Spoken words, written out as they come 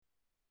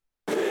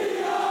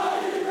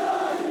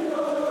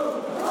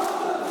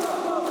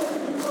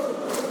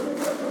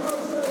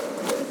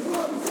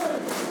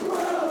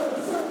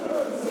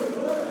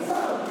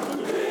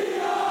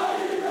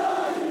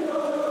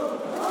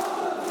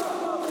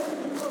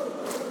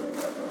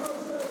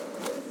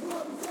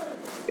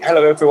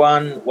Hello,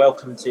 everyone.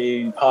 Welcome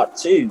to part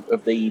 2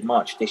 of the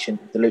March edition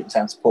of the Luton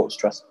Town Supporters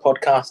Trust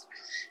podcast.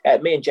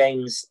 Me and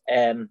James,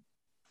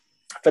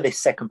 for this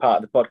second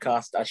part of the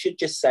podcast, I should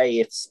just say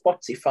if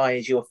Spotify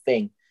is your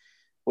thing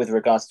with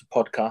regards to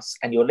podcasts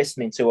and you're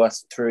listening to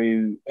us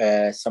through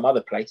some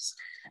other place,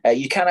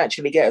 you can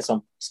actually get us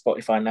on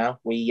Spotify now.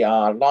 We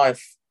are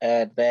live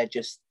there.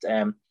 Just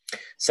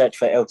search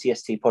for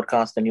LTST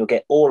podcast and you'll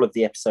get all of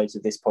the episodes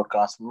of this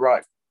podcast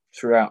right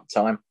throughout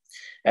time.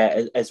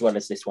 As well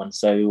as this one.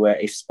 So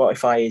if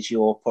Spotify is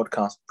your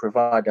podcast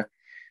provider,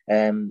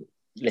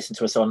 listen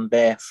to us on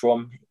there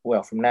from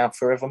now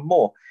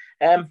forevermore.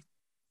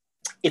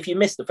 If you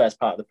missed the first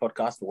part of the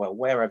podcast, well,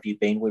 where have you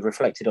been? We've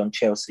reflected on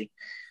Chelsea.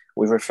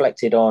 We've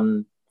reflected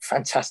on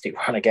fantastic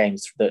run of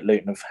games that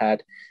Luton have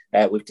had.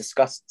 We've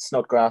discussed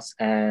Snodgrass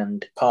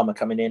and Palmer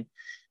coming in.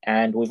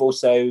 And we've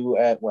also,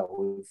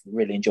 we've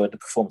really enjoyed the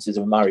performances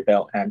of Murray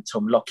Bell and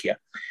Tom Lockyer.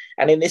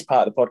 And in this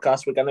part of the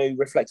podcast, we're going to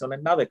reflect on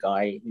another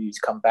guy who's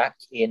come back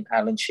in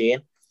Alan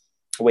Sheehan.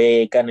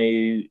 We're going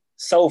to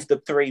solve the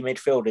three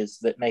midfielders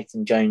that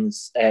Nathan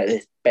Jones,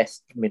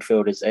 best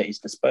midfielders at his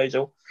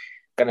disposal.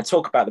 Going to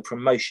talk about the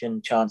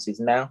promotion chances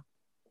now.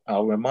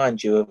 I'll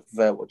remind you of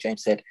what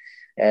James said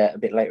a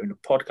bit later in the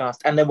podcast.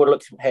 And then we'll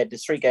look ahead.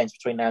 There's 3 games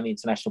between now and the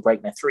international break.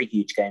 And they're 3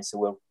 huge games, so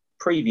we'll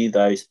preview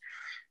those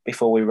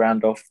before we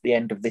round off the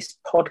end of this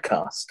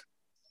podcast.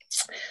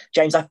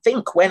 James, I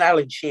think when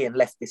Alan Sheehan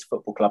left this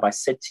football club, I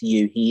said to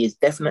you, he is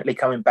definitely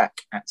coming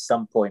back at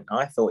some point.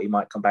 I thought he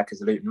might come back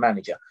as a Luton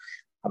manager.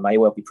 I may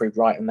well be proved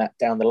right on that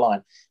down the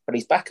line. But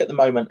he's back at the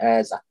moment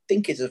as, I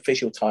think his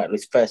official title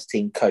is first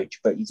team coach,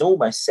 but he's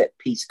almost set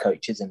piece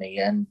coach, isn't he?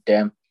 And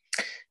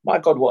my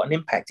God, what an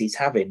impact he's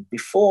having.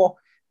 Before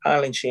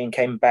Alan Sheehan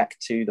came back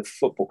to the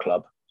football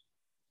club,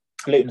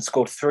 Luton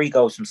scored 3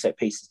 goals from set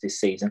pieces this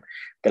season,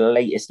 the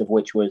latest of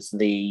which was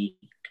the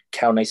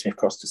Cal Naismith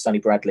cross to Sonny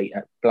Bradley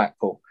at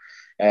Blackpool.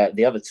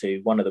 The other 2,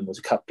 one of them was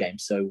a cup game,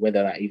 so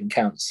whether that even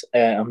counts,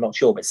 I'm not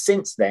sure. But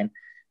since then,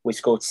 we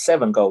scored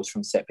 7 goals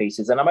from set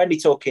pieces. And I'm only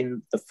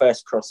talking the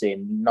first cross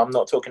in. I'm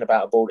not talking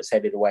about a ball that's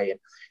headed away and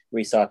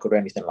recycled or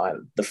anything like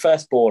that. The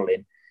first ball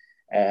in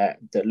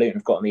that Luton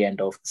have got on the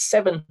end of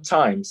 7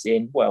 times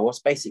in, what's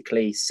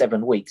basically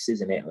 7 weeks,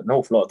 isn't it? An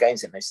awful lot of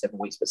games in those 7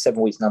 weeks, but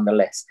 7 weeks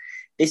nonetheless.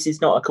 This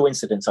is not a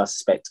coincidence, I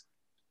suspect.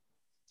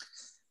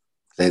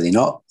 Clearly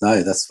not.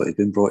 No, that's what he's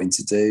been brought in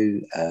to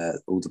do.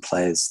 All the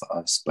players that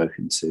I've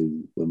spoken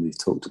to when we've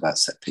talked about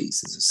set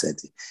pieces have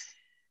said,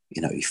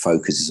 he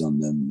focuses on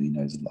them, he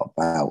knows a lot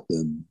about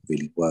them,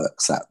 really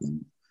works at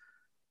them,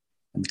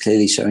 and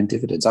clearly showing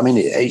dividends. I mean,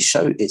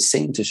 it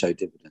seemed to show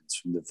dividends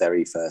from the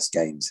very first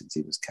game since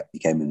he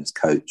came in as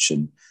coach,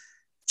 and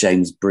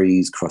James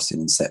Bree's crossing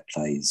and set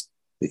plays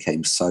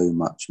became so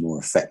much more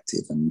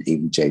effective. And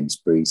even James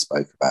Bree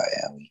spoke about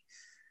it,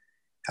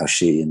 how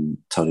Sheehan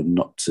told him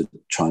not to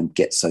try and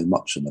get so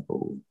much on the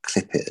ball,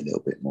 clip it a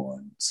little bit more.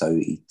 And so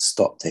he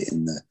stopped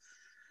hitting the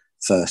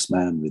first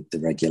man with the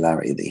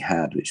regularity that he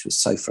had, which was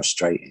so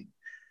frustrating.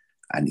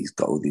 And he's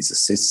got all these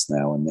assists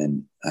now. And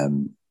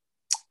then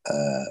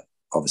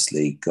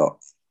obviously got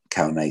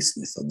Cal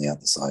Naismith on the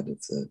other side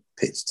of the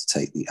pitch to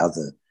take the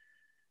other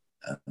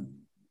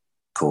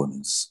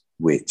corners,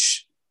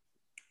 which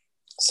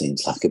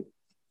seems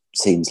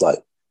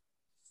like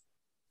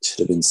should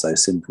have been so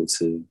simple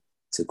to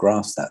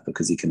grasp that,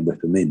 because he can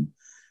whip them in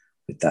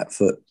with that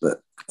foot.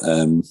 But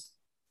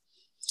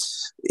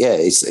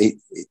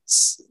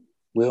it's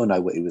we all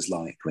know what he was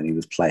like when he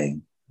was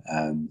playing.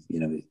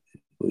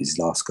 His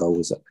last goal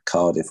was at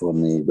Cardiff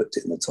when he whipped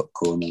it in the top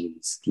corner with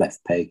his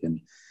left peg,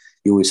 and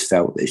you always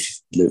felt that if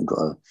Luton got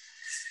a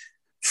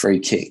free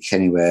kick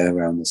anywhere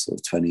around the sort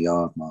of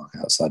 20-yard mark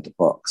outside the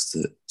box,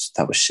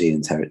 that was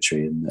Sheehan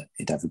territory and that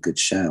he'd have a good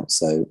shout.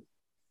 So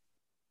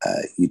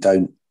you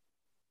don't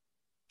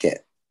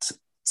get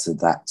to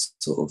that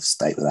sort of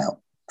state without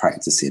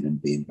practicing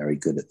and being very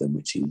good at them,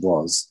 which he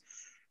was.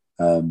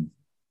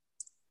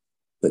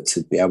 But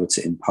to be able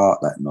to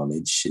impart that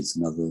knowledge is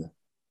another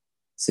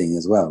thing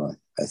as well,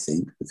 I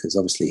think, because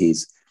obviously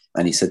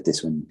and he said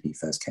this when he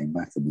first came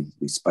back and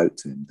we spoke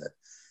to him, that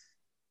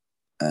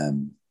I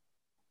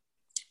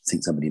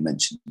think somebody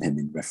mentioned him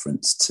in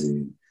reference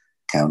to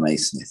Cal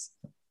Naismith,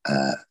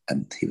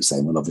 and he was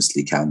saying, well,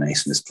 obviously Cal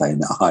Naismith's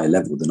playing at a higher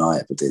level than I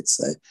ever did,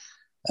 so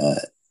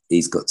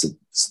he's got to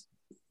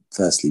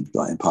firstly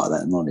impart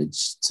that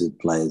knowledge to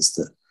players,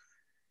 that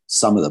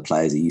some of the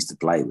players he used to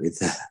play with,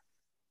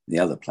 the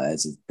other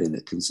players have been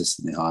at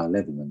consistently higher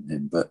level than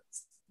him. But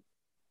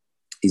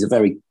he's a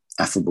very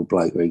affable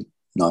bloke, very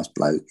nice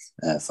bloke,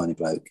 funny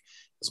bloke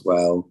as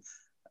well.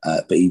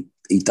 But he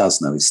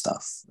does know his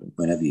stuff.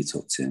 Whenever you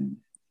talk to him,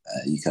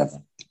 you can have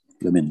a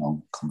blooming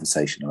long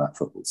conversation about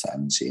football to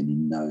Alan Sheehan, and he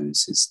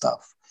knows his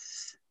stuff.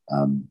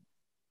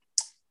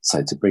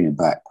 So to bring him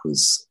back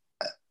was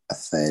a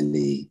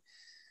fairly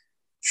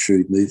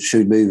shrewd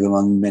move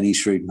among many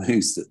shrewd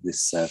moves that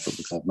this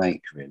football club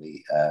make,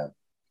 really.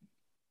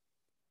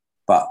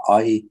 But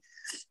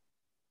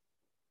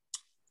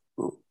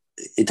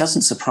it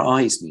doesn't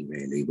surprise me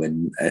really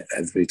when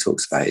everybody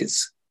talks about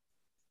his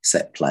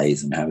set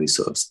plays and how he's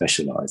sort of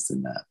specialised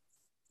in that.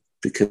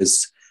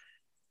 Because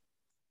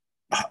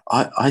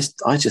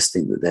I just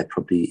think that there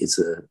probably is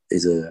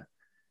a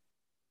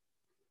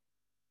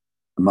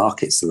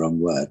market's the wrong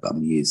word, but I'm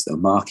going to use the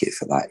market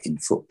for that in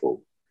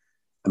football.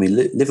 I mean,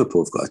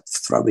 Liverpool have got a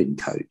throw-in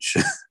coach,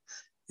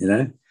 you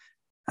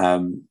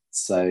know?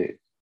 So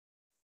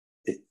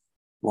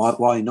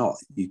why not?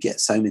 You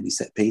get so many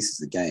set pieces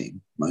a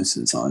game most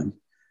of the time.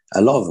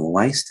 A lot of them are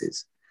wasted.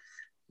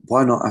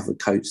 Why not have a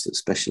coach that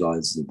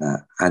specialises in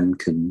that and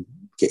can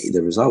get you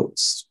the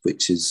results,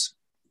 which is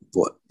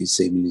what he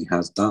seemingly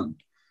has done?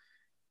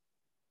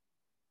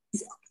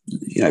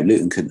 You know,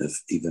 Luton couldn't have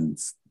even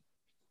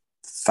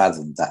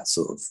fathomed that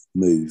sort of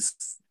move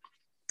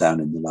down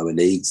in the lower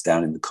leagues,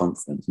 down in the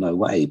conference. No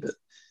way. But,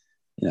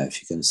 you know,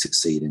 if you're going to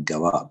succeed and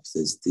go up,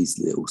 there's these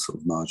little sort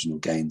of marginal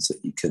gains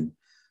that you can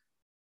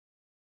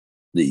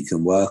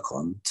work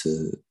on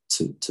to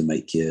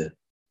make your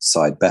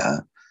side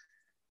better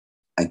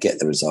and get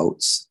the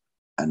results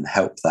and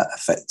help that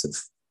effect of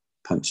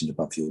punching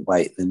above your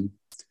weight. Then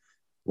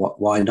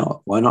why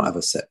not? Why not have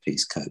a set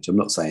piece coach? I'm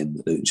not saying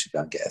that Luton should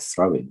go and get a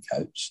throw-in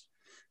coach,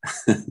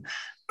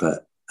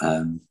 but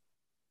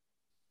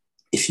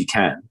if you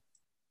can,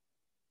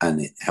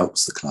 and it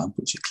helps the club,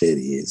 which it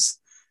clearly is,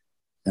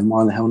 then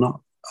why the hell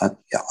not?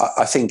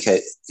 I think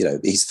you know,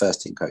 he's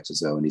first team coach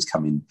as well, and he's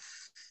coming,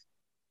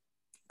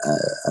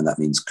 and that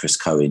means Chris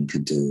Cohen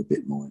can do a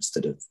bit more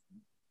instead of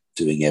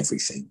doing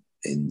everything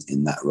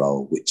in that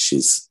role, which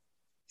is,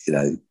 you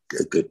know,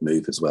 a good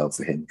move as well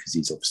for him, because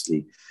he's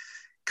obviously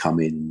come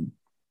in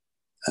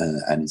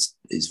and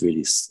is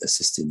really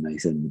assisting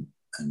Nathan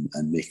and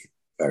Mick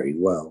very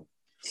well.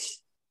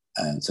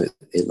 So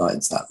it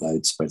lightens that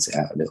load, spreads it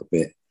out a little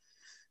bit.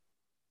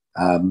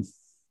 I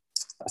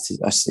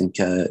think,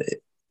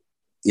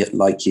 yeah,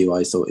 like you,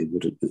 I thought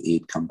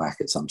he'd come back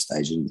at some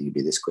stage. I didn't think he'd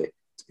be this quick,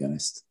 to be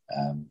honest.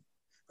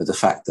 But the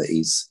fact that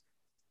he's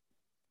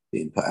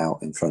being put out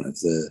in front of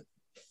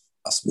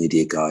us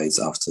media guys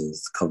after the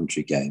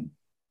Coventry game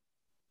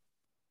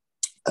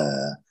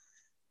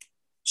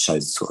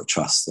shows the sort of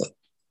trust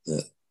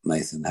that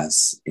Nathan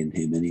has in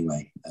him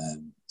anyway.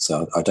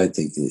 So I don't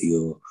think that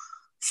you're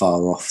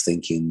far off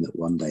thinking that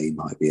one day he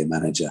might be a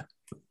manager.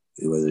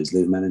 Whether he's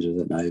Luton manager, I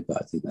don't know,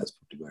 but I think that's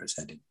probably where it's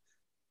heading.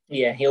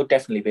 Yeah, he'll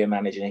definitely be a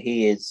manager.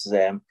 He is.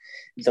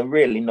 He's a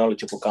really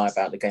knowledgeable guy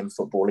about the game of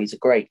football. He's a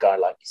great guy,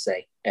 like you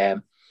say.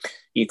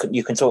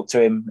 You can talk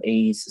to him.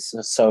 He's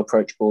so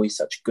approachable. He's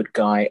such a good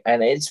guy,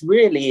 and it's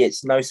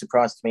no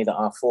surprise to me that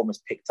our form has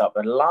picked up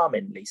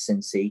alarmingly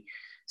since he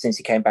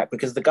came back,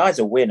 because the guy's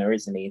a winner,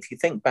 isn't he? If you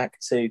think back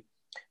to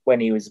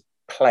when he was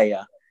a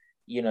player,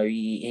 you know,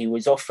 he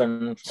was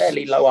often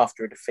fairly low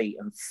after a defeat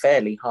and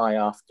fairly high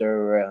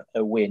after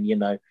a win. You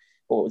know,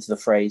 what was the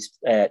phrase?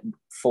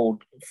 Full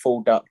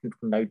duck,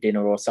 no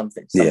dinner, or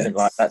something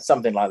like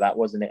that,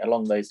 wasn't it?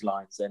 Along those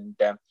lines. And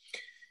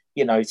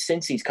you know,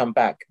 since he's come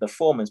back, the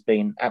form has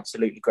been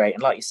absolutely great.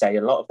 And like you say,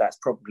 a lot of that's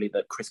probably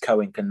that Chris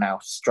Cohen can now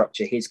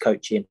structure his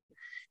coaching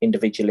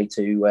individually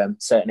to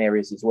certain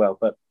areas as well.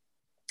 But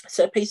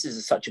set pieces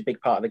are such a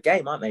big part of the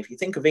game, aren't they? If you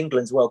think of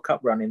England's World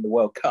Cup run in the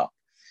World Cup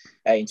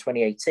in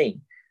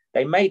 2018,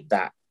 they made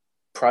that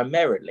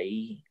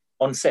primarily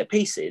on set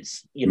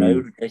pieces. You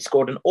know, they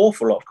scored an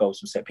awful lot of goals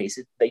from set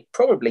pieces. They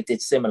probably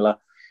did similar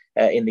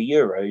in the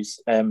Euros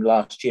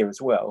last year as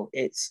well.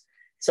 It's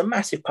a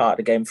massive part of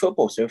the game of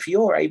football. So if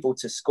you're able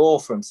to score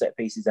from set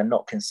pieces and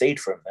not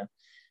concede from them,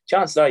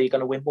 chances are you're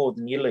going to win more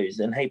than you lose.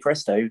 And hey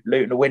presto,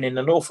 Luton are winning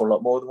an awful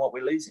lot more than what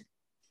we're losing.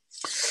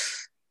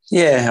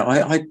 Yeah,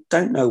 I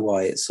don't know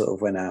why it sort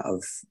of went out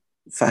of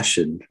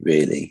fashion,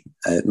 really.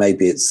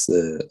 Maybe it's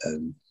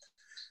the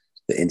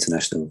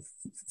international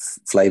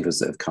flavours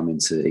that have come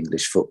into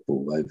English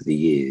football over the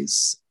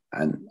years,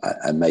 and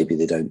maybe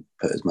they don't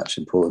put as much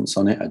importance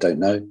on it. I don't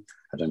know.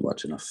 I don't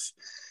watch enough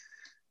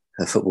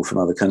football from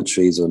other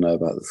countries or know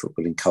about the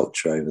footballing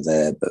culture over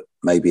there, but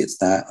maybe it's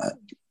that.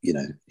 You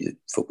know,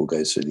 football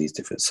goes through these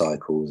different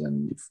cycles,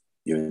 and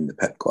you're in the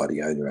Pep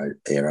Guardiola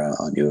era,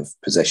 aren't you, of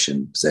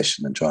possession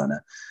and trying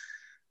to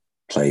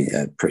play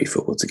pretty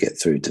football to get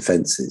through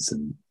defences,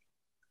 and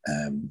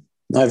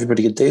not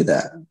everybody could do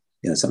that.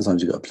 You know,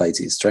 sometimes you've got to play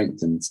to your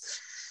strength, and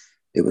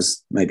it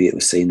was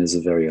seen as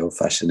a very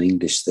old-fashioned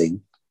English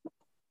thing,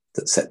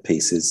 that set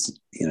pieces,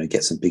 you know,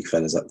 get some big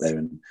fellas up there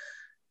and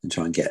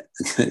try and get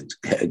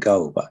a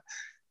goal. But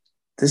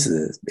this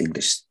is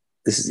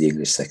the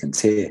English second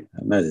tier.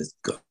 I know there's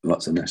got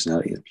lots of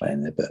nationalities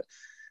playing there, but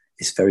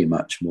it's very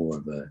much more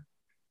of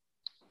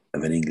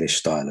an English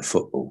style of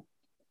football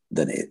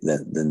than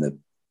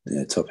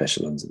the top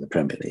echelons of the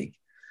Premier League.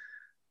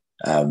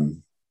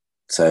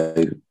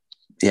 So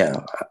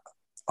yeah,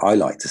 I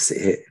like to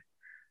sit here,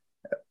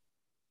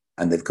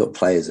 and they've got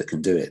players that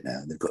can do it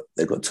now.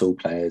 They've got tall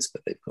players,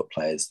 but they've got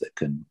players that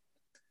can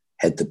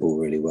head the ball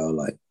really well,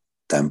 like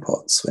Dan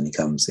Potts when he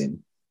comes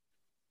in.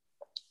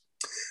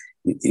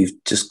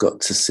 You've just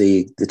got to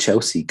see the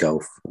Chelsea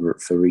goal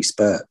for Reece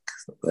Burke.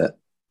 That,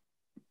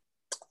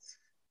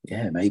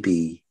 yeah,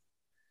 maybe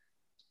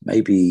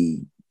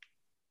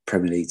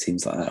Premier League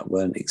teams like that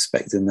weren't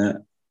expecting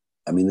that.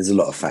 I mean, there's a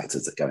lot of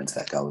factors that go into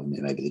that goal.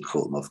 Maybe they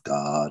caught them off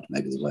guard.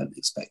 Maybe they weren't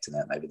expecting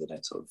that. Maybe they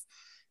don't sort of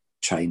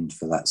train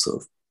for that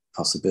sort of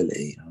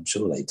possibility. I'm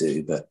sure they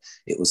do, but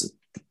it was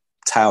a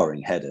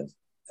towering header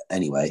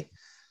anyway.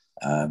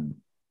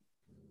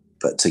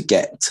 But to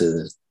get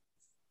to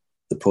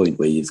the point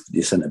where your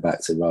centre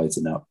backs are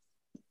rising up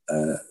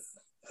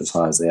as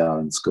high as they are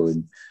and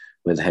scoring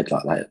with a head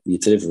like that, your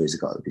deliveries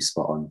have got to be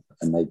spot on,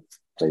 and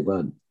they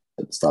weren't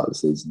at the start of the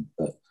season.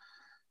 But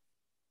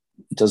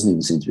it doesn't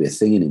even seem to be a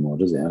thing anymore,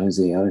 does it? I don't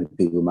think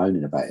people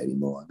moaning about it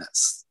anymore, and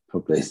that's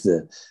probably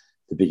the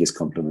biggest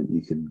compliment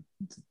you can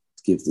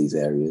give these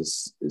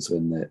areas, is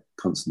when they're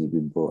constantly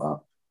being brought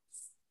up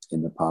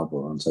in the pub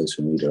or on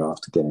social media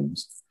after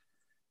games.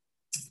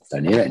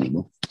 Don't hear it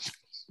anymore.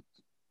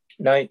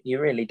 No, you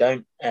really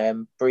don't.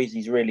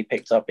 Breezy's really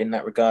picked up in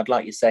that regard.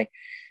 Like you say,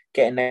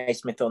 getting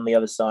Naismith on the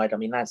other side, I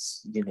mean,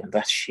 that's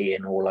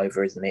Sheehan all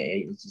over, isn't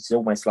it? It's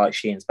almost like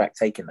Sheehan's back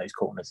taking those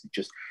corners and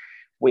just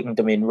winged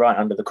them in right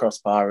under the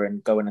crossbar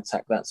and go and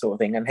attack, that sort of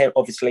thing. And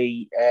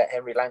obviously,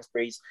 Henry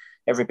Lansbury's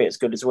every bit as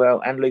good as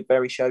well. And Luke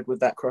Berry showed with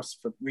that cross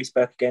for Reece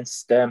Burke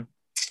against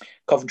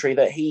Coventry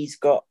that he's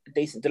got a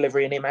decent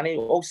delivery in him. And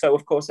also,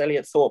 of course,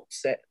 Elliot Thorpe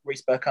set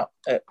Reece Burke up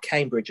at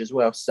Cambridge as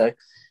well. So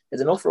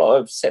there's an awful lot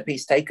of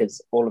set-piece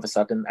takers all of a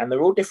sudden. And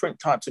they're all different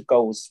types of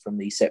goals from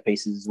these set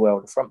pieces as well.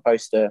 The front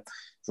poster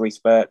for Reece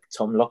Burke,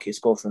 Tom Lockyer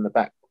scored from the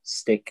back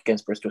stick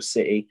against Bristol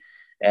City.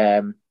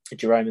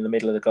 Jerome in the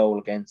middle of the goal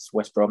against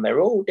West Brom. They're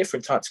all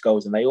different types of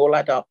goals and they all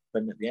add up.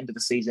 And at the end of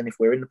the season, if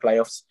we're in the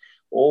playoffs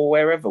or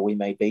wherever we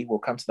may be, we'll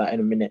come to that in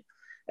a minute,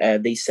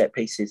 these set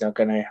pieces are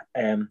going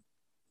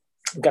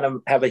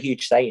to have a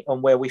huge say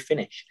on where we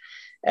finish.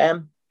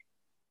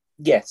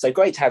 So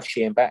great to have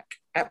Sheehan back.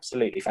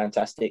 Absolutely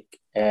fantastic.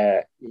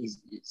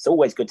 It's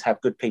always good to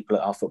have good people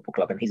at our football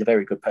club, and he's a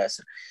very good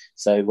person.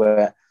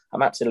 So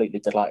I'm absolutely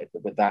delighted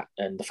with that.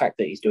 And the fact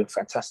that he's doing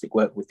fantastic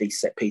work with these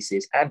set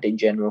pieces and in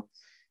general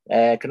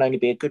can only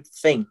be a good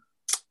thing.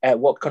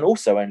 What can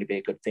also only be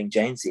a good thing,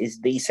 James, is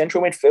the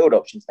central midfield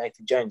options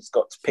Nathan Jones has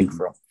got to pick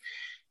from.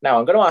 Now,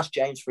 I'm going to ask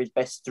James for his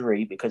best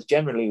three, because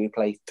generally we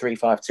play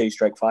 3-5-2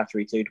 /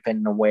 5-3-2,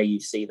 depending on where you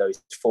see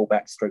those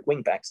fullbacks /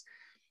 wing backs.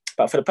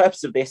 But for the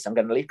purpose of this, I'm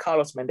going to leave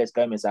Carlos Mendes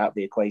Gomez out of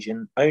the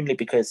equation, only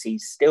because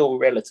he's still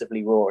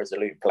relatively raw as a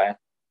Luton player.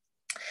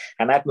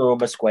 And Admiral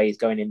Musquet is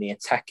going in the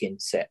attacking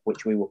set,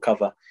 which we will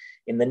cover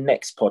in the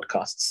next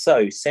podcast.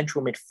 So,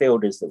 central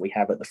midfielders that we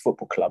have at the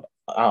football club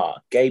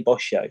are Guy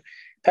Bosho,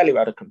 Pelly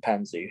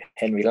Radokampanzu,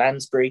 Henry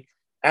Lansbury,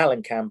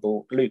 Alan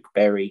Campbell, Luke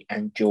Berry,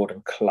 and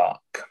Jordan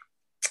Clark.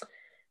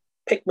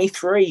 Pick me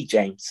three,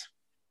 James.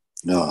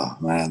 Oh,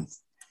 man.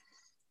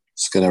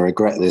 Just going to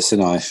regret this,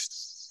 aren't I?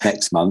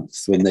 Next month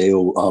when they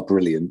all are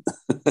brilliant.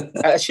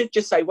 I should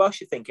just say,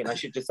 whilst you're thinking,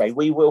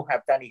 we will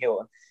have Danny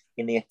Hilton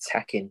in the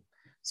attacking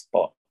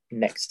spot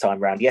next time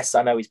round. Yes,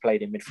 I know he's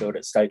played in midfield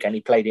at Stoke and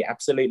he played it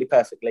absolutely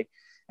perfectly.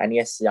 And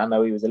yes, I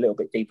know he was a little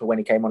bit deeper when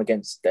he came on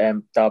against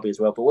Derby as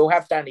well. But we'll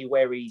have Danny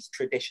where he's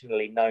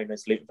traditionally known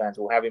as Luton fans.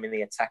 We'll have him in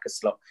the attacker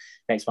slot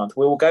next month.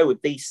 We will go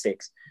with these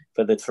six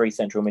for the three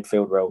central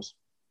midfield roles.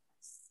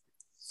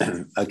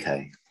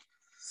 Okay.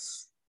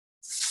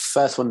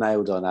 First one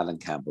nailed on, Alan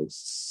Campbell.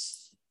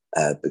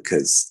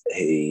 Because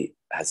he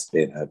has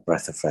been a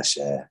breath of fresh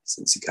air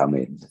since he come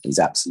in. He's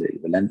absolutely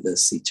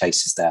relentless. He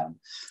chases down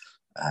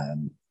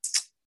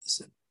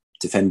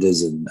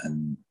defenders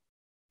and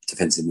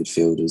defensive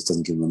midfielders,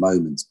 doesn't give them a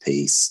moment's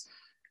peace.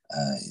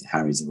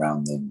 Harries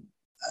around them.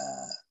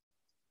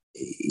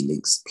 He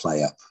links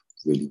play up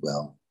really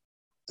well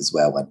as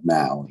well. And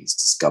now he's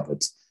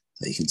discovered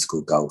that he can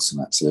score goals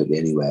from absolutely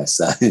anywhere.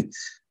 So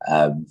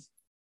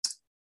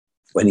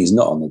when he's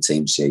not on the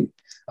team sheet,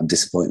 I'm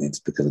disappointed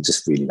because I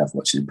just really love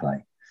watching him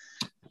play.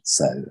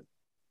 So,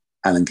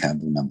 Alan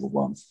Campbell, number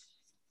one.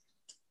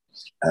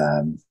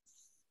 I'm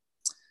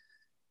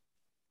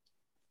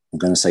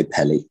going to say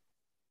Pelly.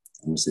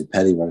 I'm going to say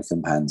Pelly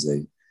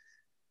Radokampanzu.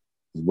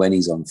 When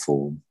he's on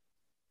form,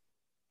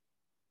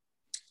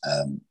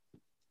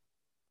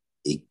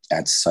 he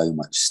adds so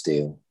much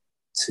steel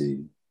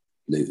to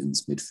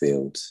Luton's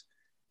midfield.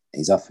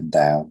 He's up and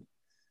down.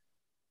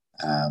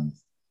 And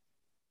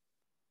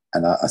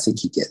I think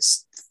he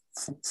gets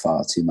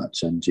far too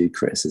much undue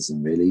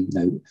criticism, really.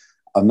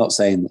 I'm not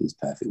saying that he's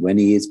perfect. When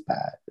he is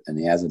bad and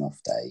he has an off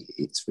day,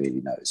 it's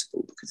really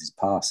noticeable because his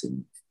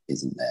passing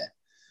isn't there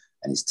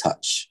and his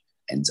touch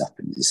ends up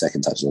in his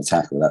second touch of the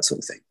tackle, that sort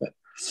of thing. But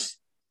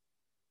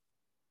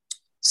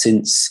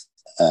since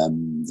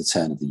the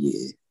turn of the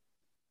year,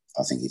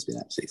 I think he's been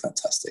absolutely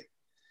fantastic.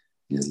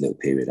 There's a little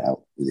period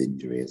out with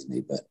injury, isn't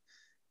he? But,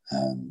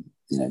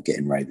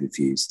 getting rave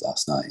reviews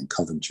last night in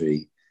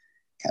Coventry,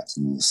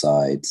 captain on the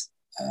side.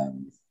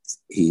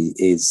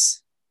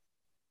 He's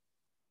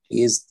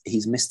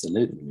Mr.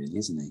 Luton, really,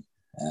 isn't he?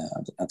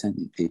 I don't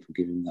think people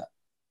give him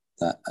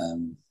that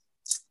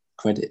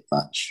credit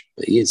much,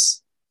 but he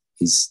is.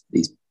 He's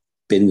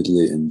been with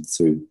Luton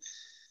through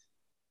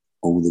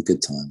all the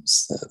good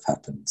times that have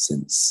happened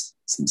since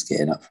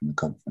getting up from the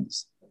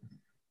conference.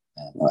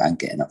 and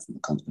getting up from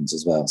the consequence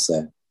as well.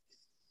 So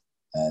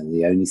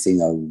the only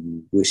thing I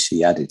wish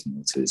he added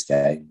more to his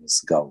game was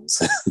the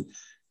goals,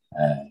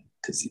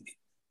 because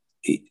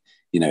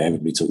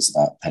everybody talks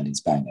about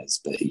Penney's bangers,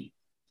 but he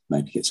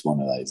maybe gets one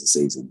of those a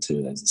season, two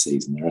of those a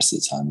season. The rest of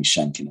the time he's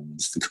shanking them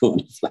into the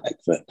corner flag.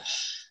 But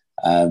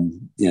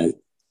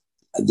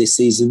this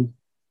season,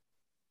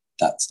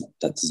 that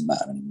doesn't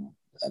matter anymore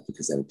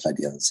because there were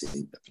plenty of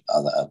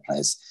other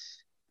players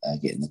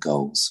getting the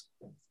goals.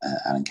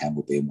 Alan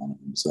Campbell being one of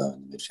them as well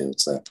in the midfield.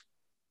 So,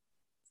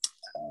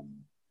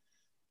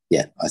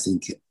 I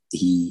think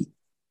he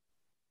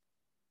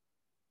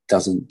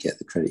doesn't get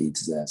the credit he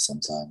deserves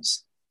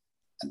sometimes.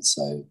 And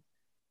so,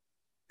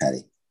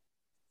 Paddy,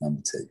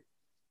 number 2.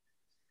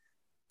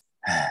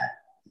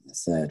 The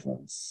third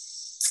one.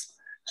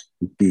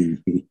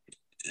 The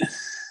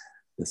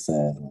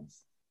third one.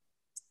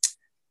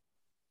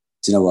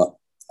 Do you know what?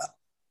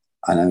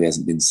 I know he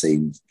hasn't been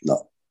seen a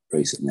lot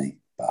recently,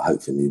 but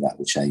hopefully that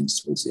will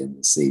change towards the end of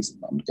the season.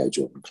 I'm going to go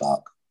Jordan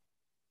Clark.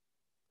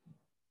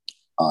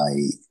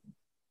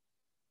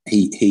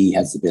 He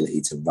has the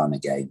ability to run a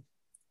game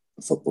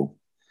of football.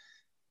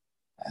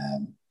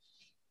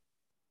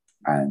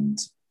 And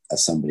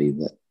as somebody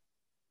that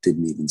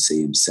didn't even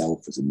see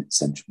himself as a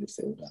central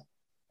midfielder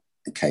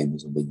and came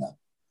as a winger,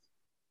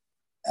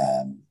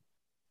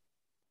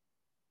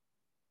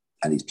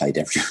 and he's played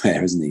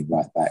everywhere, hasn't he?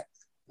 Right back,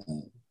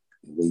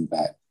 wing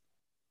back,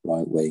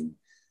 right wing,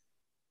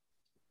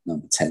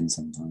 number 10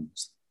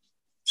 sometimes.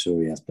 I'm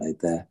sure he has played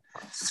there.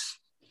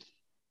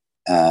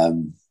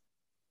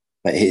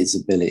 But his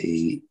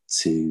ability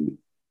to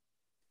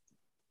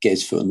get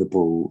his foot on the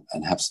ball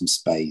and have some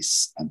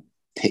space and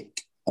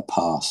pick a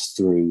pass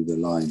through the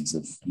lines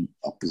of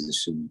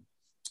opposition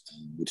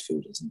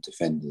midfielders and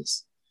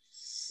defenders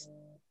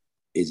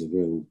is a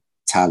real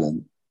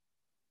talent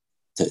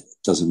that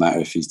doesn't matter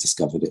if he's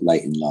discovered it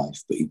late in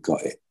life, but he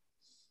got it.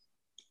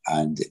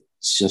 And it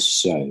just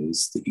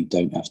shows that you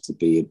don't have to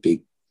be a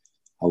big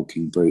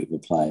hulking brute of a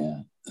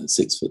player, a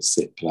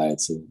 6'6" player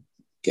to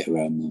get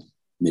around the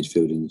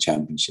midfield in the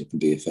Championship and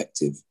be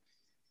effective.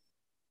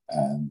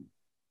 I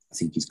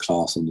think he's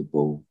class on the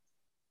ball.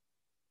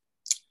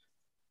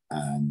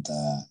 And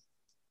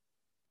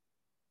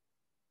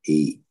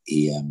he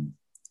can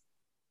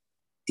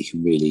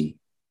really,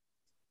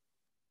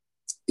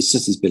 it's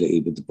just his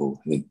ability with the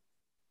ball. I think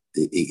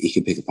he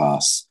can pick a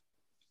pass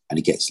and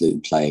he gets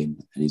Luton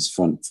playing and he's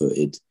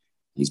front-footed, and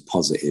he's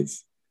positive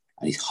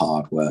and he's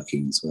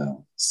hard-working as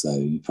well. So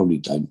you probably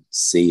don't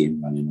see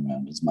him running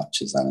around as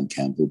much as Alan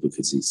Campbell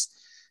because he's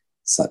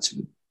such a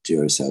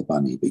Duracell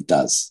bunny, but he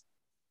does.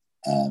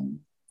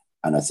 And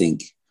I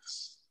think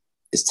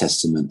it's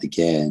testament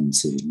again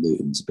to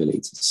Luton's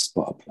ability to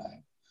spot a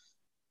player.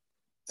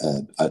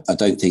 I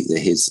don't think that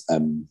his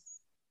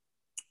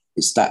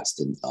stats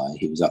didn't lie.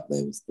 He was up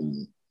there with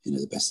the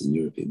best in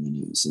European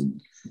minutes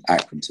and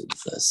Accrington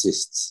for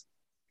assists.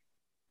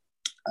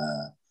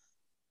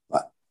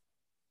 But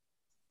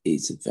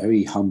he's a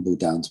very humble,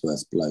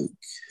 down-to-earth bloke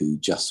who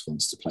just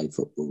wants to play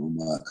football and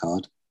work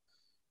hard.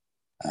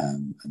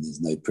 And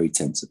there's no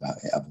pretense about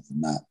it other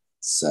than that.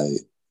 So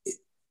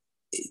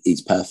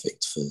he's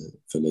perfect for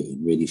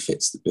Luton, really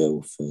fits the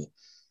bill for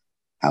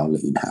how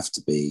Luton have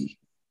to be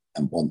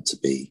and want to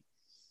be.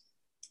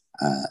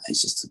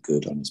 He's just a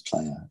good, honest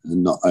player.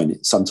 And not only,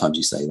 sometimes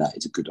you say that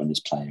he's a good,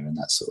 honest player and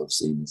that's sort of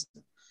seen as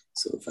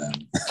sort of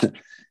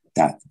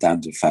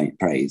down to faint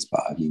praise,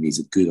 but I mean, he's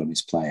a good,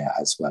 honest player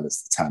as well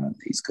as the talent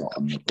that he's got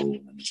on the ball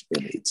and his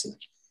ability to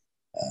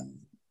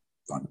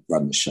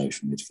run the show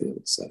from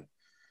midfield. So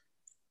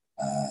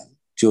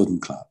Jordan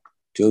Clark,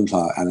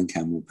 Alan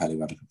Campbell, Pelly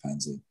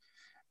Radicalpanzu.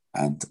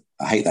 And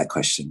I hate that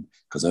question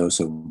because I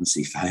also want to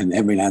see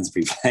Emery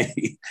Lansbury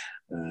play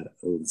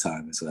all the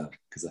time as well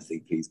because I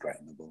think he's great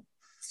on the ball.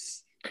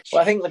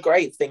 Well, I think the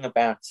great thing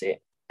about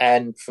it,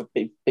 and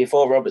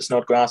before Robert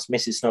Snodgrass,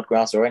 Mrs.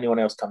 Snodgrass, or anyone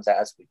else comes at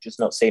us, we've just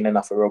not seen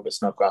enough of Robert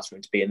Snodgrass for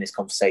him to be in this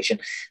conversation.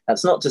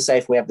 That's not to say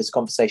if we have this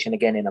conversation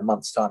again in a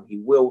month's time, he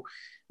will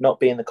not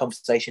be in the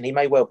conversation. He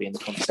may well be in the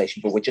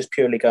conversation, but we're just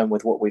purely going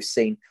with what we've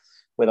seen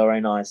with our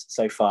own eyes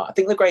so far. I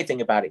think the great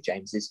thing about it,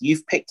 James, is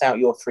you've picked out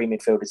your 3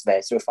 midfielders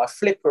there. So if I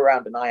flip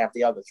around and I have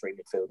the other 3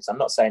 midfielders, I'm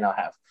not saying I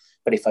have,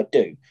 but if I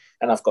do,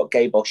 and I've got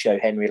Gabe Osho,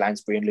 Henry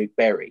Lansbury and Luke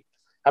Berry,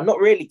 I'm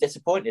not really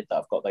disappointed that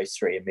I've got those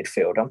 3 in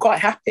midfield. I'm quite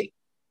happy.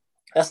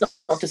 That's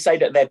not to say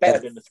that they're better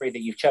than the 3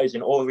 that you've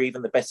chosen or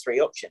even the best 3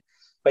 option.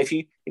 But if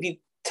you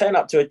turn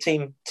up to a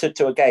team,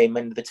 to a game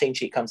and the team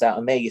sheet comes out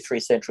and they're your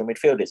 3 central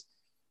midfielders,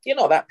 you're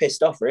not that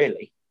pissed off,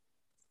 really.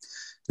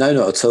 No,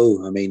 not at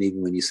all. I mean,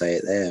 even when you say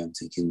it there, I'm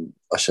thinking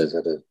Osho's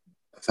had a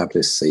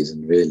fabulous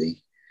season,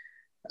 really.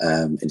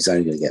 And it's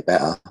only going to get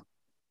better.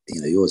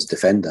 You know, he was a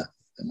defender,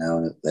 and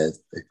now they're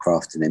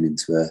crafting him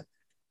into a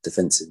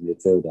defensive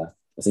midfielder.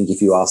 I think if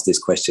you ask this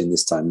question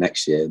this time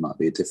next year, it might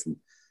be a different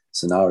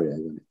scenario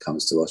when it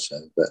comes to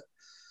Osho. But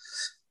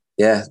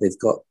yeah, they've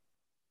got,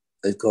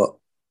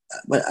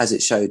 well, as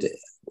it showed,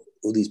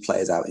 all these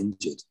players out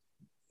injured.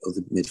 All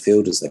the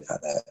midfielders they've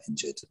had out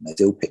injured, and they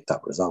still picked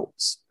up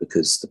results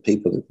because the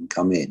people that can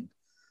come in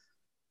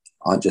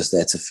aren't just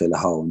there to fill a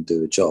hole and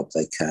do a job.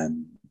 They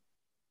can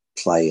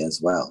play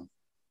as well,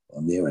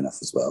 or near enough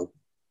as well,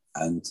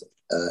 and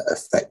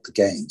affect the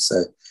game.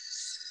 So,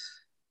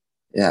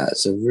 yeah,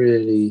 it's a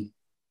really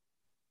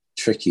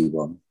tricky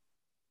one.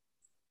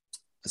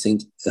 I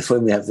think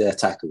when we have the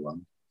attacker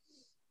one,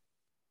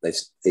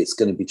 it's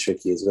going to be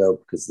tricky as well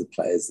because the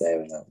players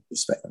there, and I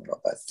respect them a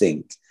lot. But I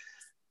think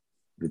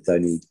with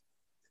only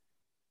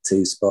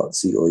 2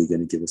 spots, or you're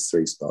going to give us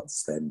 3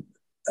 spots, then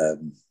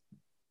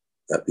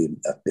that'd be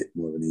a bit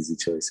more of an easy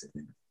choice, I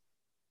think.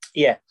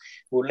 Yeah,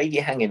 we'll leave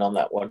you hanging on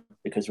that one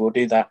because we'll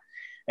do that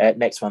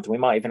next month. We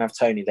might even have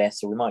Tony there,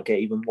 so we might get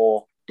even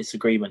more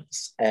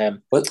disagreements.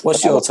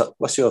 What's your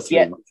 3?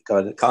 Yeah.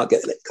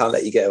 Can't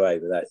let you get away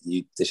with that.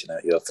 You dishing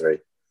out your 3.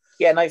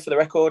 Yeah, no, for the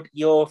record,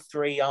 your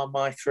 3 are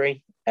my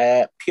 3.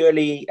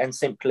 Purely and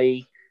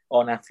simply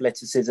on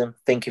athleticism.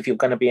 Think if you're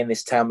going to be in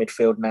this town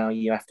midfield now,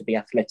 you have to be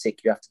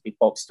athletic. You have to be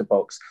box to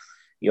box.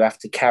 You have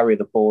to carry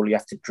the ball. You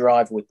have to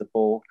drive with the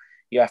ball.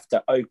 You have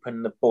to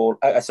open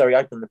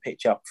the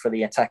pitch up for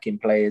the attacking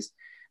players.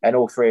 And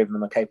all 3 of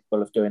them are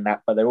capable of doing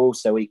that, but they're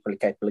also equally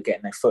capable of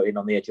getting their foot in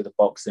on the edge of the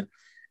box and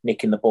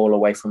nicking the ball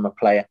away from a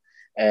player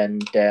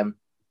and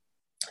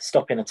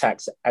stopping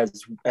attacks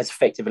as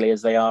effectively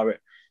as they are at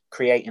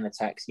creating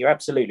attacks. You're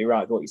absolutely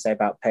right with what you say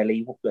about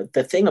Pelly.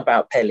 The thing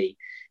about Pelly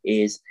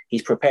is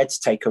he's prepared to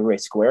take a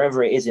risk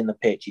wherever it is in the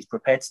pitch. He's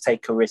prepared to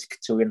take a risk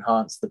to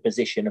enhance the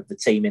position of the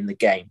team in the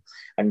game.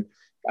 And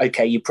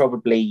okay, your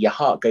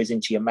heart goes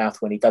into your mouth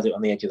when he does it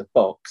on the edge of the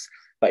box.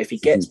 But if he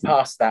gets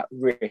past that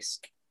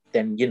risk,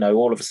 then,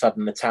 all of a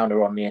sudden the town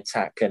are on the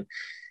attack. And,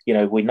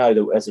 we know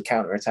that as a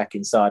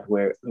counter-attacking side,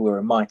 we're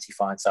a mighty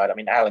fine side. I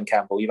mean, Alan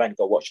Campbell, you've only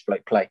got to watch the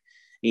bloke play.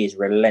 He is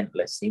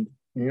relentless. He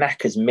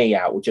knackers me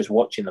out with just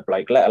watching the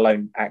bloke, let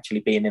alone actually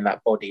being in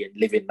that body and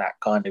living that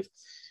kind of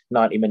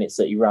 90 minutes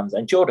that he runs.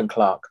 And Jordan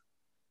Clark,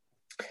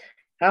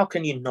 how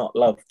can you not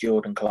love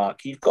Jordan Clark?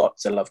 You've got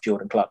to love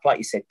Jordan Clark. Like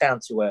you said, down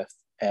to earth.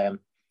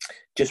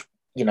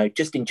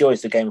 Just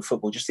enjoys the game of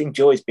football, just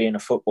enjoys being a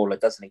footballer,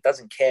 doesn't he?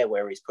 Doesn't care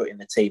where he's put in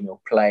the team,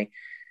 he'll play,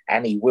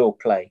 and he will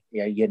play.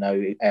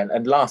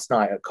 And last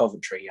night at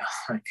Coventry,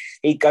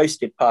 he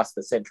ghosted past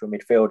the central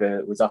midfielder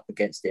that was up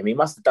against him. He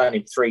must have done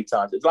him 3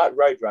 times. It was like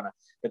Roadrunner.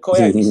 The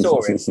Coyote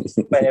saw him,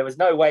 but there was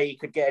no way he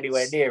could get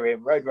anywhere near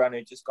him. Roadrunner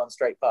had just gone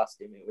straight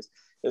past him. It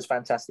was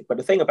fantastic. But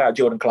the thing about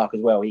Jordan Clark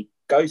as well, he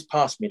goes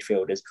past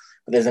midfielders,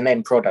 but there's an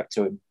end product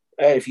to him.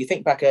 If you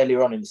think back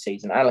earlier on in the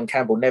season, Alan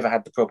Campbell never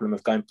had the problem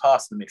of going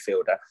past the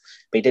midfielder,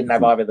 but he didn't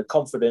have either the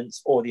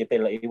confidence or the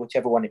ability,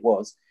 whichever one it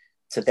was,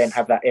 to then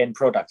have that end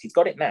product. He's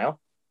got it now,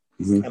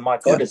 and my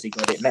God, has he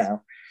got it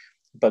now.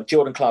 But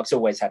Jordan Clark's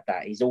always had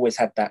that. He's always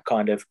had that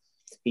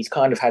he's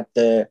kind of had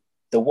the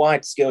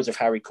wide skills of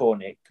Harry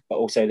Cornick, but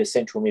also the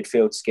central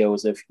midfield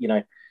skills of,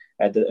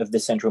 of the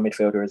central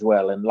midfielder as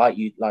well. And like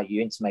you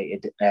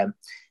intimated,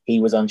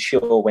 he was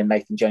unsure when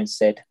Nathan Jones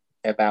said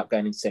about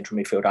going into central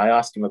midfield. I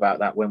asked him about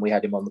that when we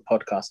had him on the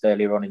podcast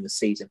earlier on in the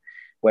season,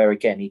 where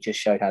again he just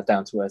showed how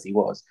down to earth he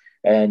was.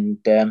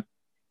 And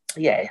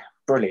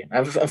brilliant.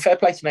 And fair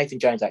play to Nathan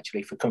Jones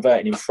actually for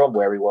converting him from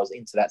where he was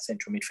into that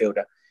central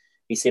midfielder.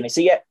 He's seen it. So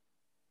yeah,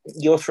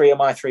 your 3 are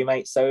my 3,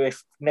 mate. So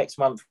if next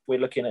month we're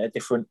looking at a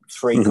different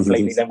 3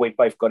 completely, then we've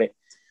both got it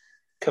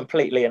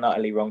completely and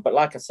utterly wrong. But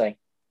like I say,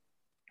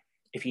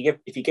 if you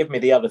give me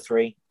the other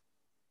 3,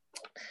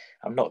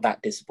 I'm not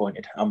that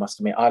disappointed, I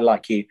must admit. I,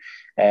 like you,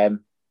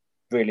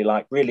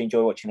 really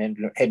enjoy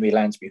watching Henry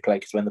Lansbury play,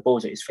 because when the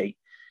ball's at his feet,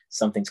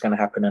 something's going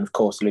to happen. And of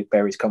course, Luke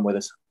Berry's come with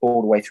us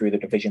all the way through the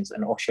divisions,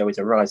 and Osho is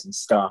a rising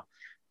star.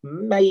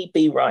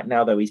 Maybe right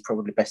now, though, he's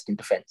probably best in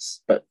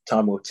defence, but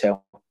time will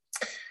tell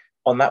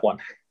on that one.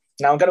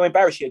 Now, I'm going to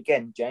embarrass you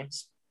again,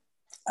 James.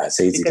 That's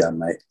easy done,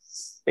 mate.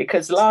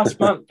 Because last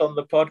month on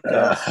the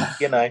podcast,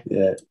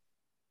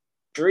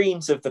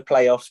 dreams of the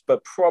playoffs,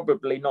 but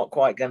probably not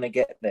quite going to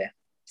get there.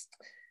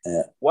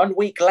 1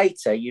 week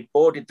later, you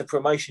boarded the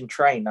promotion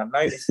train. I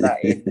noticed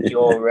that in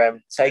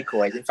your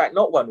takeaways. In fact,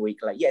 not 1 week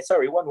later.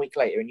 1 week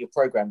later in your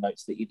programme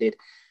notes that you did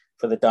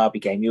for the Derby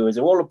game, you was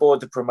all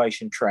aboard the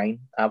promotion train.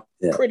 I'm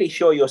pretty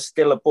sure you're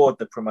still aboard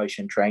the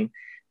promotion train.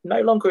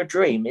 No longer a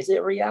dream. Is it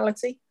a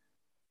reality?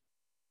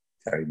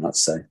 Very much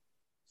so.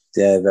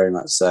 Yeah, very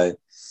much so.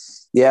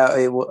 Yeah,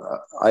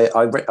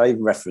 I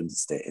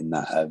referenced it in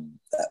that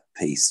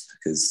piece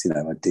because,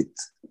 I did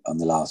on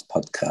the last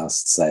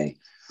podcast say,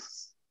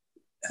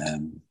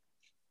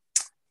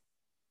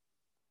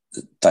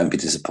 don't be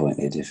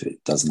disappointed if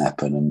it doesn't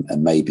happen,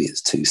 and maybe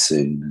it's too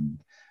soon, and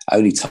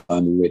only time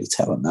will really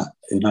tell on that.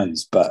 Who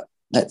knows? But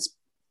let's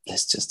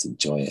just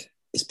enjoy it.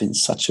 It's been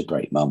such a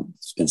great month.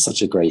 It's been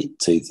such a great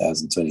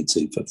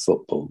 2022 for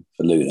football,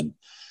 for Luton.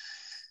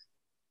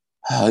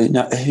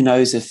 Who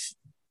knows if,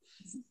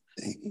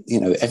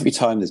 every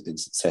time there's been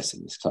success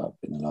in this club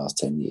in the last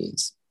 10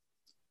 years,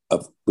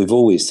 we've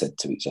always said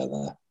to each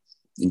other,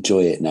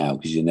 enjoy it now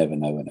because you never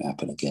know when it'll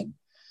happen again.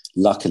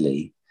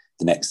 Luckily,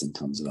 the next thing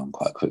comes along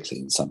quite quickly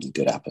and something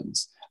good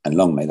happens, and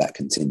long may that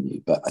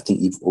continue. But I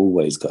think you've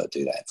always got to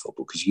do that in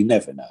football because you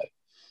never know.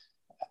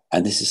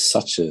 And this is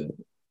such a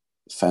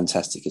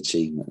fantastic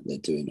achievement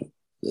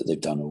that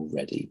they've done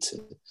already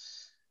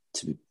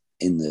to be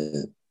in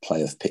the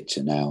playoff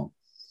picture now.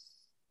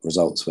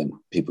 Results went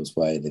people's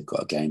way. They've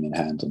got a game in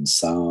hand on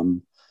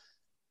some.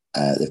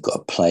 They've got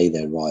to play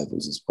their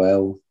rivals as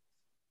well.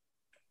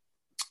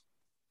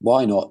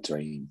 Why not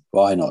dream?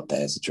 Why not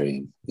dare to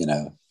dream? You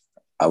know,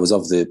 I was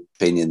of the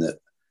opinion that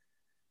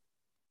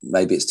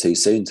maybe it's too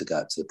soon to go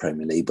up to the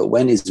Premier League, but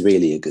when is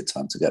really a good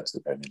time to go up to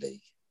the Premier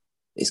League?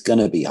 It's going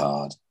to be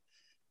hard.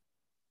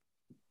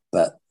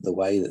 But the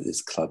way that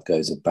this club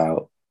goes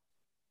about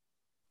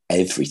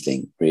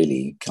everything, really,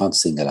 you can't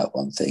single out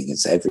one thing.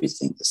 It's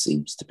everything that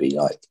seems to be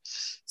like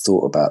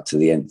thought about to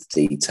the nth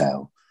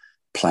detail.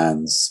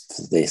 Plans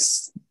for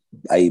this,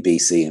 A, B,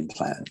 C, and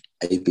plan,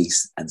 A, B,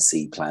 and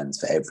C plans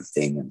for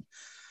everything.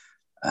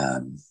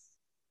 And,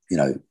 you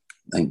know,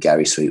 I think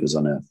Gary Sweet was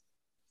on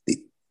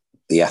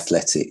the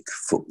Athletic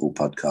Football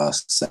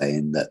podcast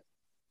saying that,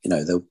 you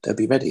know, they'll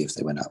be ready if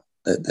they went up.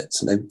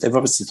 So they've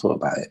obviously thought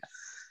about it.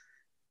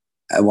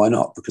 And why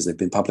not? Because they've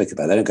been public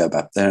about it. They don't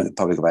go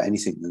public about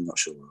anything they're not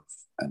sure of.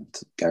 And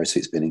Gary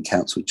Sweet's been in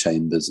council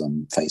chambers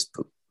on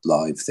Facebook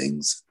Live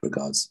things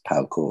regards to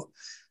Power Court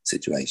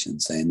situation,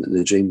 saying that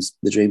the dream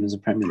is a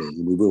Premier League,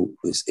 and we will.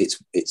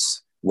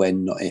 It's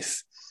when, not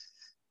if.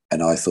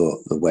 And I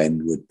thought the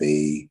when would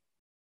be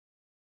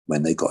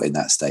when they got in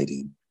that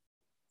stadium.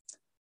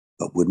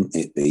 But wouldn't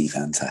it be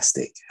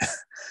fantastic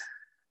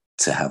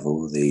to have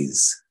all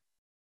these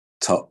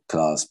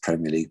top-class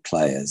Premier League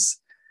players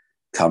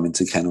coming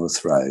to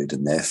Kenilworth Road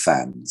and their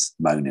fans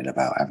moaning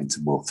about having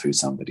to walk through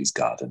somebody's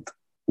garden?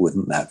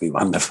 Wouldn't that be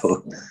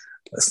wonderful?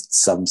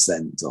 Some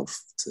send off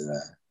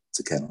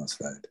to Kenilworth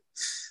Road.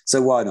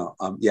 So why not?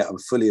 I'm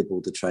fully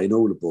aboard the train,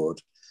 all aboard.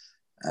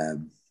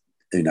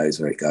 Who knows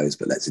where it goes,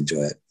 but let's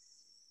enjoy it.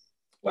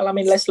 Well, I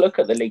mean, let's look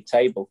at the league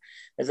table.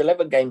 There's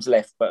 11 games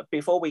left, but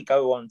before we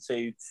go on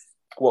to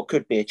what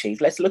could be achieved,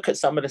 let's look at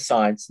some of the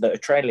sides that are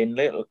trailing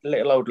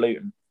little old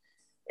Luton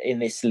in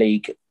this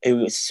league,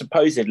 who is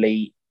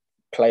supposedly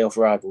playoff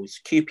rivals.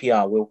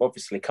 QPR, we'll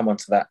obviously come on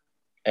to that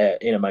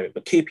in a moment,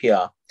 but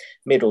QPR,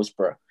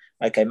 Middlesbrough,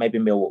 okay, maybe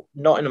Millwall,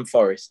 Nottingham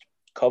Forest,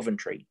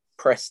 Coventry,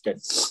 Preston,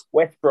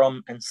 West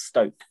Brom and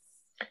Stoke.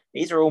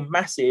 These are all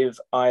massive,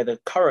 either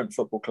current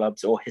football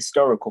clubs or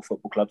historical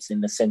football clubs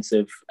in the sense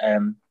of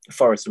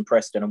Forest and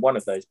Preston. And one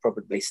of those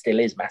probably still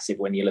is massive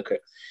when you look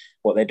at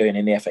what they're doing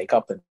in the FA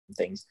Cup and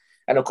things.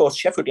 And of course,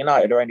 Sheffield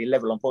United are only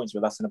level on points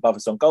with us and above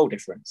us on goal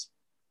difference.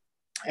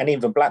 And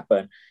even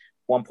Blackburn,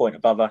 1 point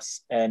above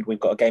us, and we've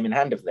got a game in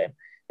hand of them.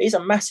 These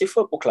are massive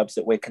football clubs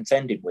that we're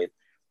contending with.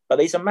 But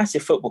these are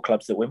massive football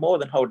clubs that we're more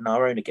than holding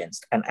our own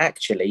against. And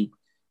actually,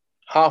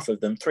 half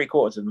of them,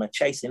 3/4 of them, are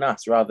chasing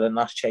us rather than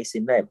us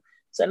chasing them.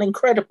 It's an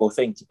incredible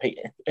thing to be,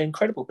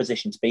 incredible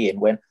position to be in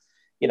when,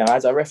 you know,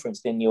 as I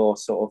referenced in your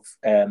sort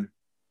of,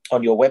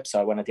 on your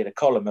website when I did a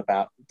column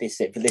about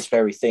this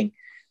very thing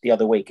the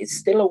other week, it's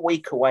still a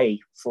week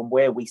away from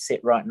where we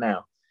sit right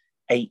now.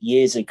 8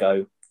 years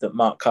ago that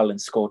Mark Cullen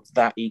scored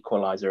that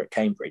equaliser at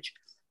Cambridge.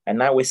 And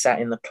now we're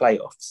sat in the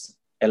playoffs,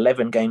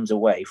 11 games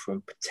away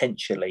from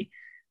potentially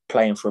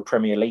playing for a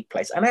Premier League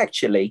place. And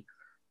actually,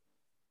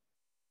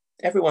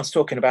 everyone's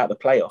talking about the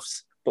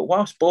playoffs, but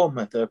whilst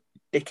Bournemouth are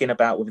dicking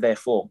about with their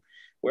form,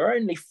 we're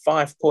only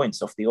 5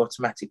 points off the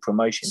automatic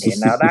promotion here.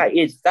 Now,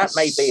 that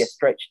may be a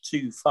stretch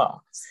too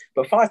far,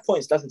 but 5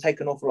 points doesn't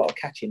take an awful lot of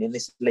catching in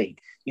this league.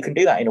 You can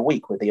do that in a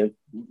week with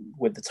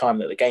the time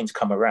that the games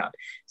come around.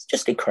 It's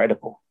just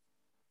incredible.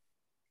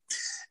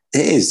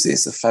 It is.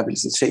 It's a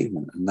fabulous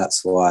achievement, and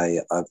that's why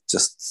I've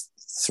just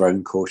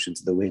thrown caution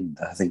to the wind.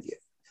 I think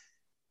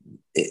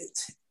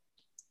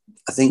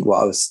I think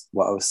what I was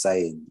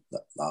saying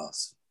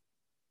last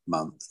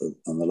month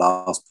on the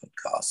last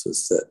podcast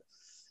was that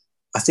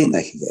I think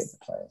they can get the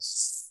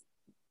players.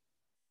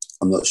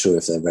 I'm not sure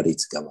if they're ready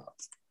to go up,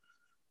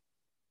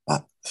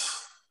 but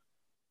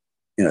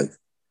you know,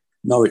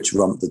 Norwich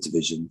romp the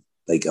division,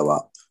 they go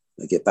up,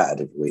 they get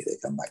battered every week, they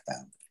come back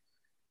down,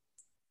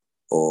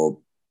 or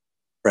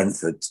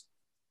Brentford,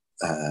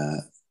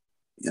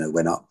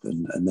 went up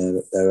and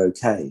they're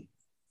okay.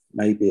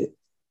 Maybe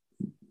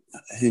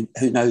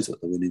who knows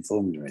what the winning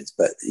formula is,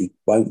 but you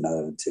won't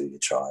know until you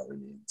try,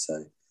 really.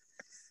 So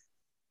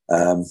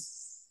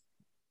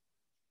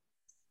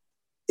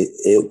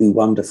it'll be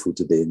wonderful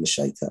to be in the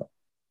shake-up.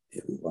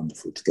 It'll be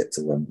wonderful to get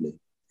to Wembley.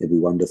 It'll be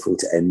wonderful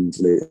to end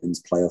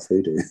Luton's playoff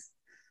hoodoo.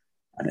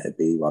 And it'd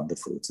be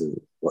wonderful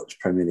to watch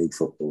Premier League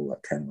football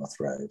at Kenilworth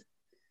Road.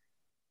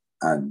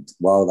 And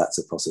while that's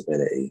a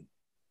possibility,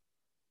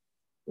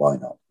 why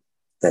not?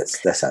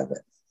 Let's have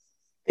it.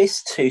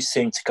 This too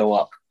soon to go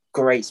up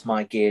grates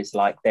my gears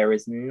like there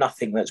is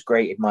nothing that's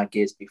grated my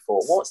gears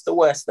before. What's the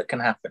worst that can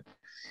happen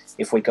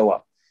if we go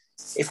up?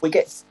 If we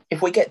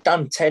get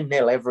done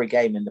 10-0 every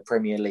game in the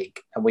Premier League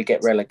and we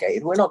get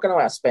relegated, we're not going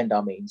to outspend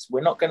our means.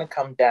 We're not going to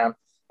come down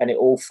and it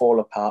all fall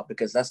apart,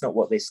 because that's not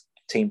what this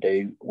team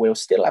do. We'll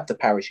still have the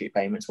parachute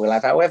payments. We'll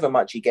have however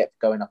much you get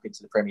going up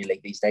into the Premier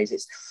League these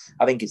days.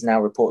 I think it's now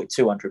reported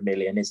 200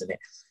 million, isn't it?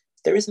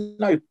 There is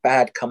no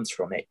bad comes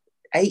from it.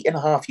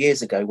 8.5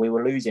 years ago, we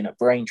were losing at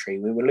Braintree.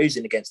 We were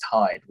losing against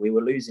Hyde. We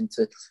were losing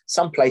to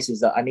some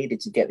places that I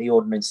needed to get the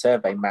Ordnance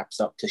Survey maps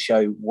up to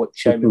show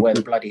me where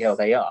the bloody hell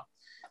they are.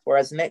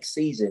 Whereas next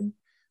season,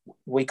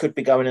 we could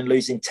be going and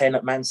losing 10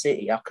 at Man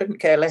City. I couldn't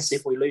care less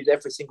if we lose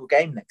every single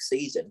game next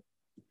season.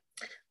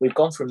 We've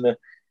gone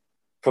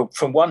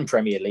from one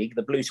Premier League,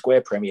 the Blue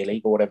Square Premier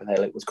League, or whatever the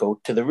hell it was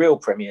called, to the real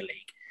Premier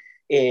League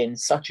in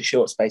such a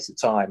short space of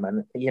time.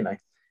 And,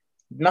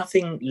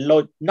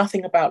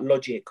 nothing about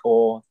logic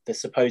or the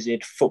supposed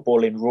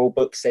footballing rule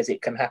book says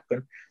it can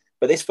happen.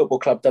 But this football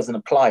club doesn't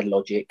apply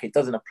logic. It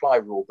doesn't apply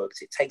rule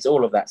books. It takes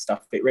all of that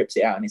stuff, it rips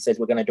it out, and it says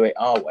we're going to do it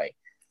our way.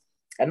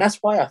 And that's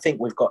why I think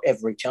we've got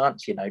every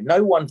chance.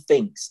 No one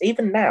thinks,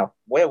 even now,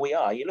 where we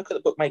are, you look at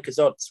the bookmakers'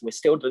 odds, we're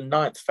still the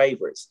 9th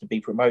favourites to be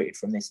promoted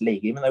from this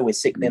league, even though we're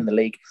 6th in the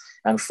league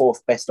and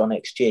 4th best on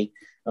XG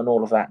and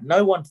all of that.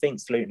 No one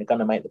thinks Luton are going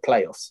to make the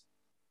playoffs.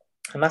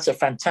 And that's a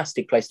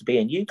fantastic place to be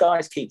in. You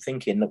guys keep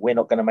thinking that we're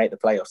not going to make the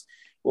playoffs.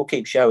 We'll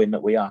keep showing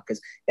that we are,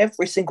 because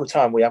every single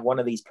time we have one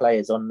of these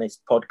players on this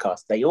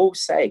podcast, they all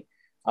say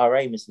our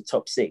aim is the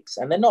top 6,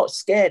 and they're not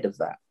scared of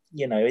that.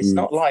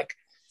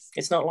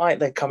 It's not like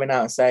they're coming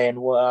out and saying,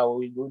 well,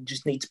 we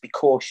just need to be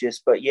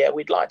cautious, but yeah,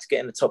 we'd like to get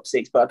in the top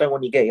 6, but I don't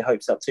want you to get your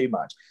hopes up too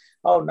much.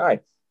 Oh no,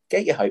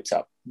 get your hopes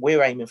up.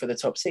 We're aiming for the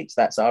top 6.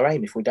 That's our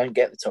aim. If we don't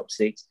get the top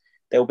 6,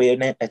 there'll be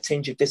a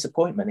tinge of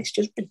disappointment. It's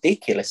just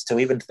ridiculous to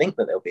even think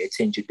that there'll be a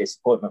tinge of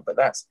disappointment, but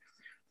that's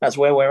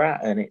where we're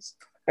at, and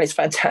it's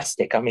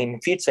fantastic. I mean,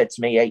 if you'd said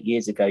to me 8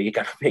 years ago,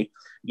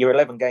 you're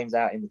 11 games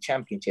out in the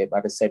Championship,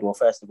 I'd have said, well,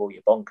 first of all,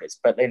 you're bonkers.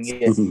 But then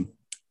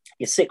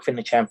you're 6th in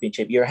the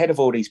Championship. You're ahead of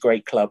all these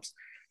great clubs.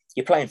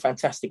 You're playing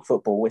fantastic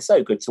football. We're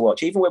so good to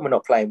watch. Even when we're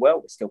not playing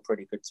well, we're still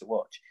pretty good to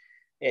watch.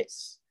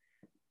 It's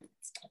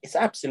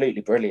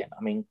absolutely brilliant.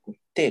 I mean,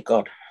 dear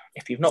God,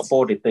 if you've not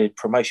boarded the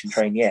promotion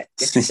train yet,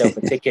 get yourself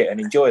a ticket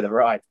and enjoy the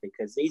ride,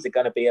 because these are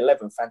going to be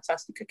 11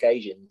 fantastic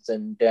occasions.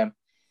 And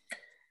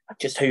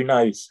just who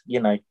knows,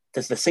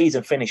 does the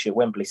season finish at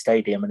Wembley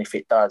Stadium? And if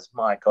it does,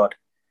 my God,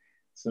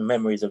 some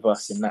memories of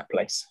us in that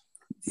place.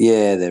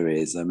 Yeah, there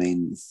is. I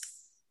mean,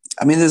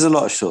 there's a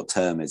lot of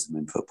short-termism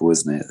in football,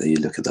 isn't it? That you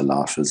look at the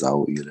last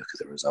result, you look at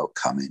the result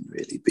coming,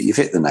 really. But you've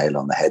hit the nail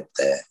on the head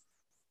there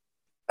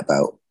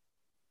about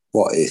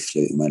what if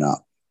Luton went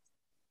up.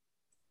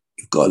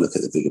 You've got to look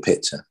at the bigger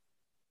picture.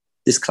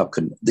 This club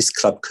could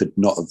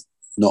not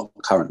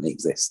currently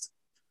exist.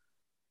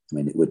 I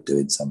mean, it would do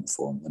in some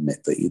form, wouldn't it?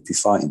 But you'd be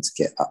fighting to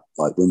get up,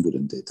 like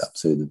Wimbledon did, up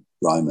to the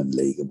Ryman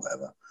League and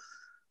whatever.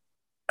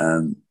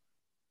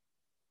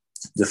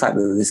 The fact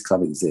that this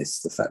club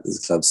exists, the fact that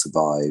this club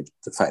survived,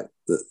 the fact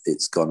that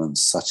it's gone on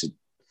such a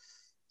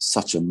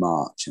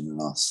march in the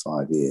last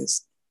 5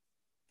 years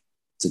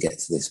to get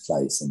to this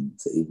place and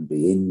to even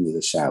be in with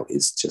a shout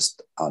is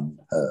just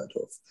unheard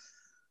of.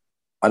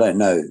 I don't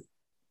know.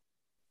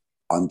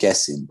 I'm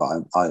guessing,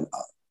 but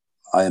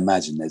I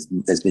imagine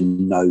there's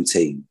been no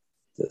team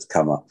that's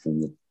come up from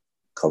the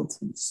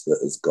conference that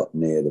has got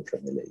near the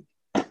Premier League.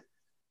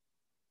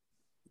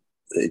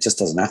 It just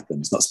doesn't happen.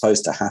 It's not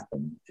supposed to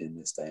happen in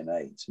this day and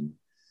age. And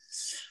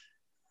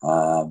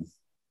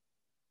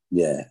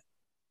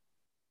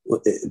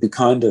it'd be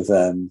kind of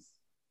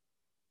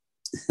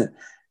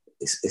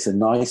it's a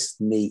nice,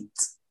 neat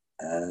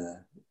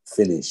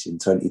finish in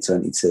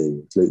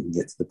 2022 if Luton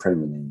get to the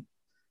Premier League,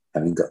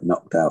 having got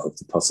knocked out of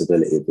the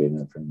possibility of being in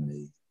the Premier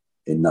League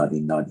in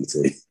 1992.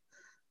 It'd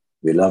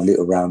be a lovely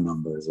little round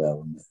number as well,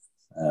 wouldn't it?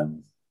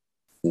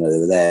 They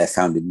were there,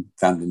 founding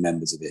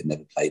members of it, and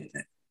never played in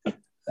it.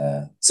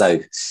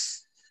 So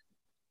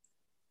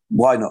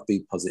why not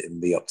be positive and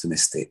be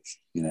optimistic?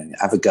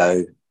 Have a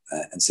go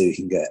and see what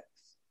you can get.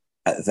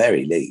 At the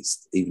very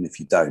least, even if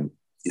you don't,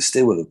 you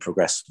still will have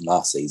progressed from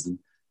last season.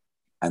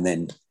 And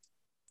then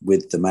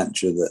with the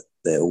mantra that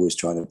they're always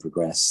trying to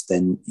progress,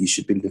 then you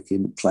should be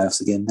looking at playoffs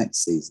again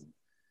next season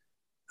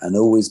and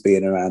always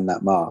being around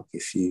that mark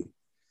if you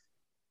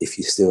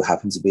still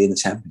happen to be in the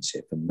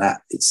Championship. And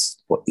that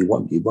it's what you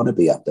want. You want to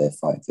be up there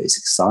fighting for it. It's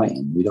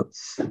exciting.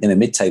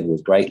 Mid-table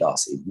was great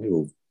last season. We were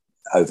all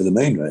over the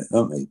moon,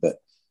 weren't we?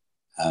 But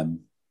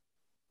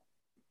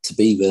to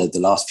be with the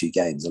last few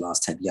games, the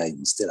last 10 games,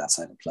 and still have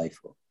something to play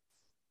for.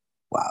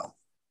 Wow.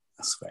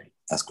 That's great.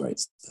 That's great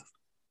stuff.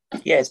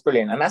 Yeah, it's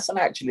brilliant. And that's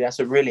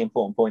a really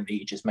important point that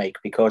you just make,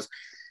 because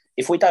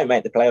if we don't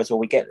make the playoffs or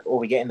we get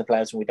in the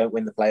playoffs and we don't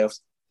win the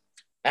playoffs,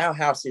 our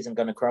house isn't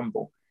going to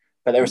crumble.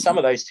 But there are some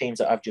of those teams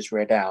that I've just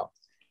read out,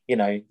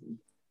 they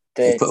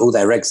put all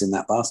their eggs in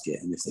that basket,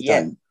 and if they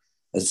don't,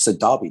 so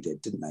Derby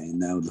did, didn't they? And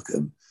now look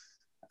at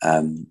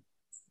them.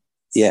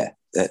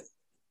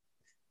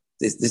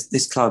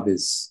 This club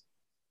is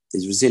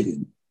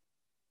resilient,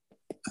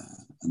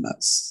 and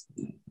that's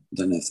I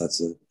don't know if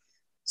that's a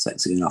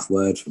sexy enough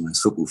word for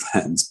most football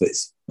fans, but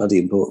it's a bloody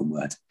important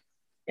word.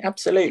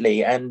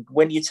 Absolutely. And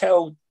when you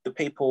tell the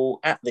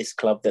people at this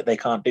club that they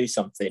can't do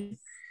something,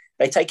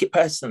 they take it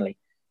personally.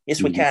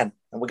 Yes, we can,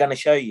 and we're going to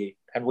show you.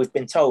 And we've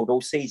been told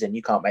all season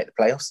you can't make the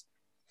playoffs.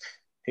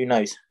 Who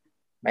knows?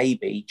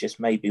 Maybe, just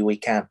maybe we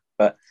can.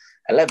 But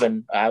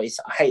 11. I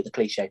hate the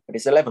cliche, but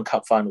it's 11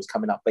 cup finals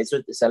coming up. But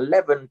it's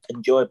 11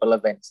 enjoyable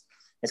events.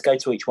 Let's go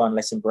to each one.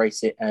 Let's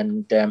embrace it.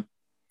 And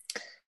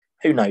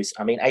who knows?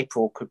 I mean,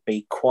 April could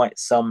be quite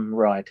some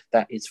ride.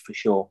 That is for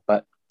sure.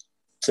 But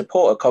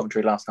support at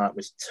Coventry last night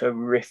was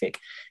terrific.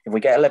 If we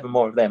get 11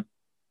 more of them,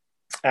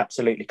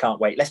 absolutely can't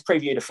wait. Let's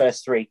preview the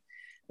first three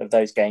of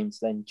those games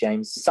then,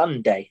 James.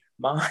 Sunday,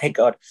 my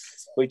God,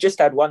 we've just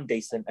had one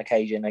decent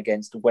occasion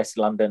against West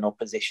London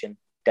opposition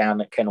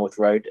down at Kenilworth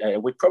Road.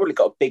 We've probably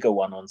got a bigger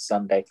one on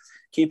Sunday.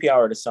 QPR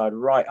are the side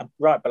right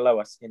below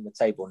us in the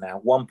table now,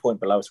 1 point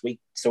below us.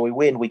 So we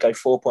win, we go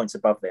 4 points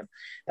above them.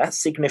 That's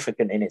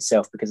significant in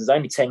itself because there's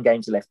only 10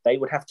 games left. They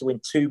would have to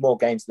win 2 more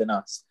games than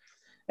us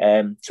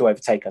to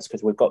overtake us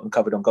because we've got them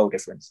covered on goal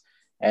difference.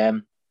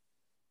 It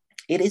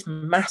is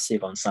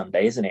massive on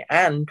Sunday, isn't it?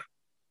 And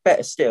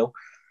better still,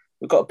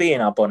 we've got to be in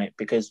our bonnet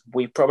because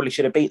we probably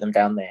should have beat them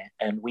down there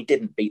and we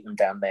didn't beat them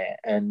down there.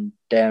 And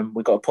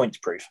we've got a point to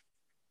prove.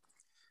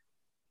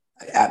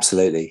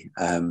 Absolutely.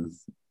 Do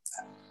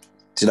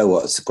you know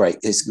what? It's a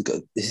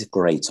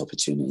great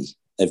opportunity.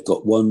 They've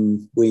got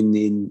 1 win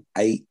in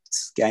 8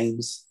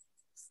 games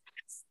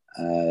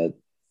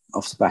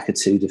off the back of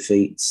 2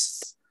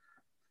 defeats.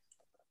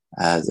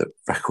 The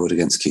record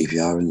against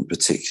QPR isn't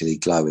particularly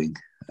glowing.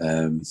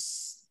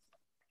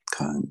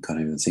 Can't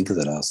even think of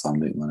the last time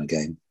Luton won a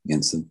game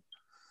against them.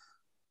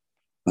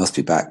 Must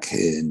be back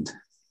in...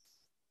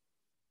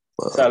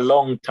 Well, it's a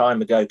long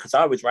time ago because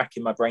I was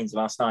racking my brains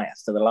last night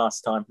as to the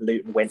last time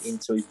Luton went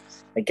into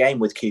a game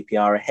with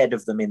QPR ahead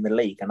of them in the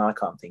league, and I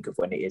can't think of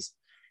when it is.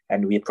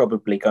 And we're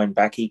probably going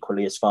back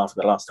equally as far for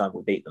the last time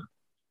we beat them.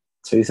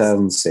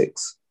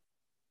 2006.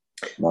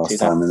 Last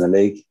time in the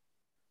league.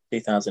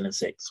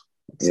 2006.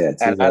 Yeah,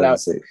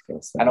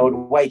 2006. And I would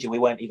wager we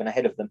weren't even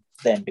ahead of them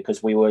then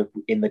because we were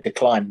in the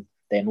decline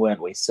then,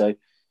 weren't we? So,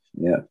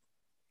 yeah.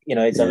 You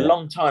know, it's a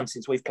long time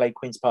since we've played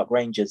Queen's Park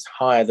Rangers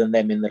higher than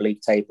them in the league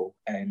table.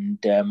 And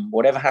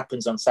whatever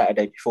happens on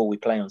Saturday before we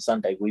play on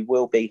Sunday, we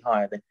will be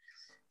higher than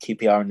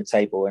QPR in the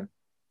table. And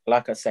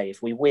like I say,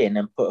 if we win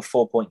and put a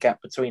 4-point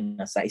gap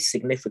between us, that is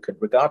significant,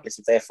 regardless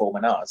of their form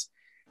and ours.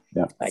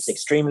 Yeah. It's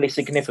extremely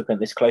significant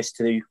this close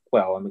to,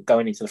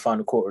 going into the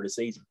final quarter of the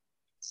season.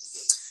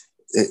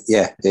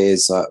 It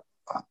is. I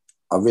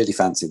really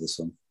fancy this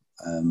one.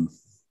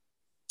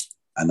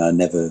 And I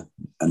never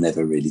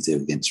really do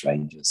against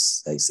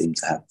Rangers. They seem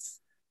to have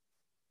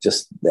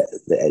just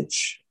the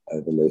edge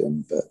over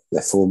Luton, but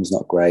their form's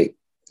not great.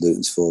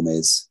 Luton's form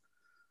is.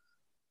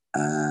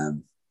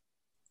 And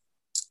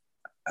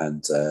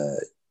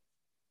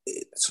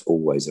it's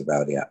always a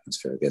rowdy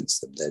atmosphere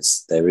against them.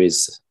 There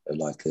is a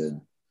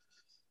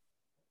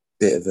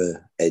bit of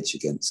a edge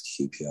against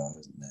QPR,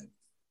 isn't there?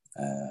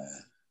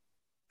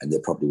 And there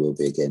probably will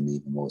be again,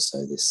 even more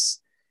so this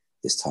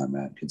time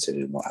around,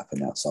 considering what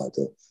happened outside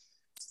the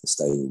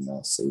stadium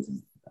last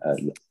season.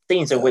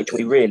 Scenes of which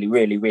we really,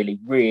 really, really,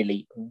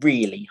 really,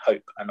 really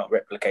hope are not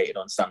replicated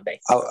on Sunday.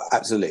 Oh,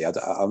 absolutely.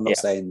 I'm not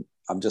saying.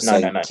 I'm just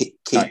saying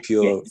keep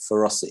your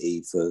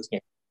ferocity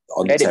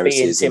on Let the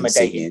terraces it be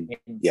intimidating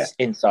and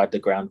inside the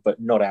ground,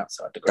 but not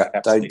outside the ground.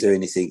 Don't do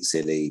anything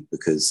silly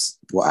because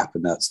what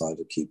happened outside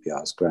of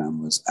QPR's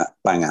ground was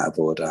bang out of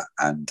order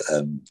and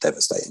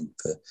devastating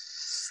for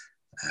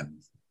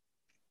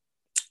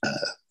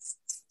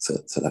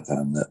the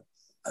fan that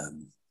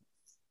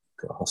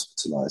got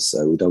hospitalised.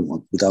 So we don't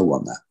want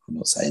that. I'm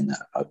not saying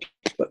that,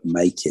 but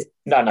make it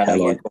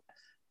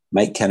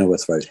make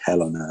Kenilworth Road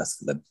hell on earth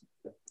for them.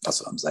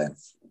 That's what I'm saying.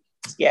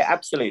 Yeah,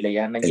 absolutely.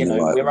 And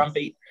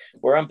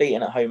we're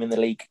unbeaten at home in the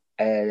league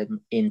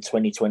in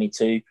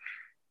 2022.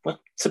 Well,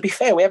 to be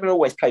fair, we haven't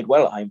always played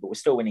well at home, but we're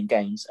still winning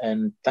games,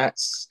 and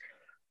that's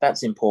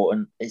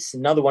important. It's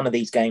another one of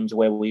these games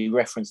where we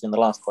referenced in the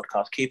last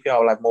podcast, QPR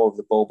will have more of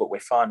the ball, but we're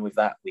fine with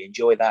that. We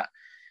enjoy that.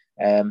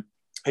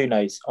 Who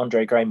knows?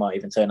 Andre Gray might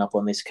even turn up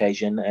on this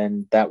occasion,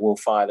 and that will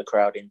fire the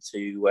crowd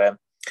into a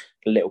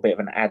little bit of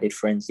an added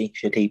frenzy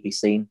should he be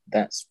seen.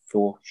 That's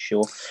for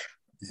sure.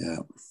 Yeah.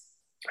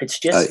 It's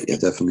just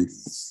definitely.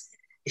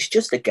 It's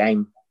just a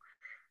game.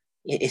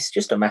 It's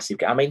just a massive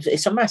game. I mean,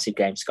 it's a massive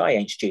game. Sky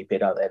ain't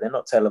stupid, are they? They're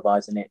not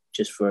televising it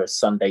just for a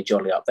Sunday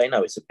jolly up. They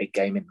know it's a big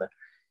game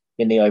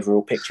in the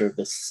overall picture of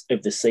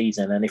the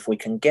season. And if we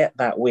can get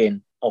that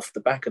win off the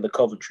back of the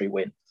Coventry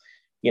win,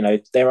 you know,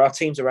 there are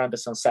teams around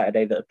us on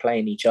Saturday that are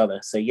playing each other.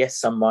 So yes,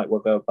 some might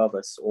well go above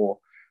us or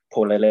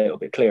pull a little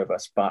bit clear of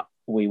us, but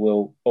we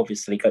will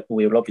obviously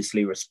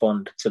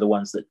respond to the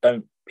ones that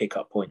don't pick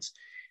up points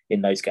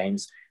in those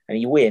games. And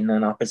you win,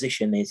 and our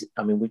position is,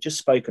 I mean, we've just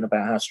spoken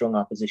about how strong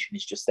our position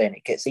is just then.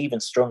 It gets even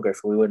stronger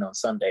if we win on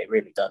Sunday. It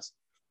really does.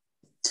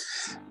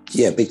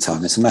 Yeah, big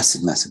time. It's a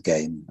massive, massive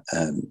game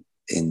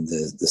in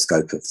the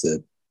scope of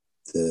the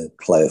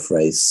playoff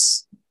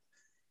race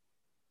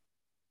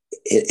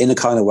in a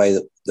kind of way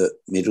that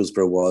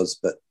Middlesbrough was,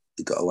 but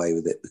they got away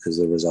with it because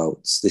of the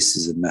results. This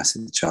is a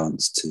massive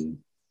chance to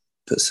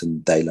put some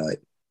daylight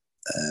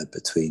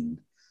between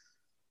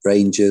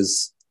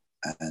Rangers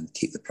and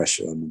keep the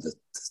pressure on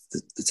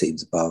the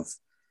teams above.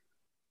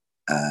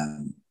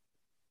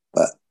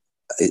 But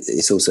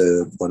it's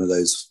also one of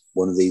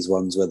these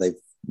ones where they've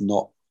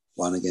not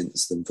won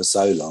against them for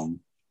so long,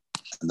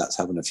 and that's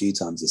happened a few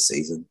times this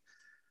season,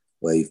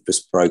 where you've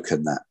just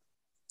broken that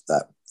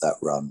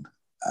run,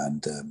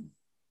 and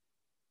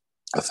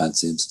I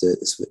fancy him to do it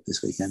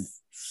this weekend.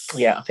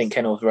 Yeah, I think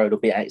Kenilworth Road will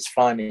be at its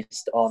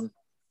finest on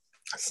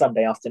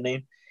Sunday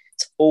afternoon.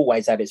 It's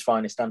always at its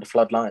finest under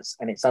floodlights,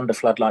 and it's under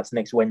floodlights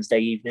next Wednesday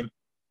evening.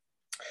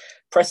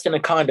 Preston are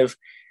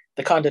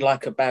they're kind of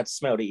like a bad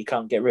smell that you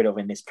can't get rid of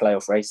in this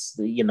playoff race.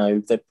 You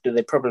know,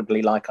 they're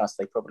probably like us.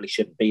 They probably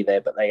shouldn't be there,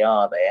 but they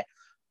are there.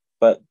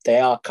 But they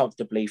are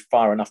comfortably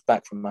far enough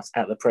back from us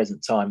at the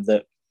present time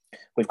that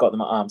we've got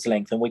them at arm's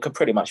length, and we can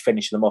pretty much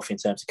finish them off in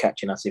terms of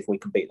catching us if we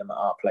can beat them at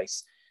our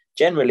place.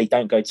 Generally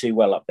don't go too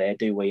well up there,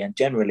 do we? And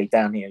generally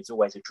down here it's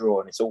always a draw,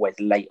 and it's always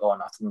late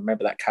on. I can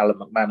remember that Callum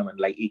McManaman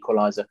late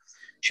equaliser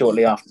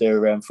shortly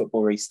after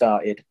football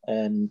restarted,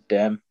 and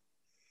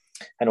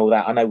all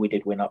that. I know we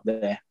did win up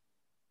there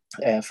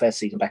first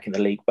season back in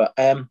the league, but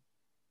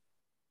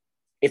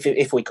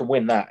if we can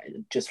win that,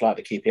 just like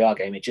the QPR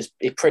game,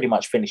 it pretty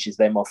much finishes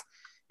them off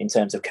in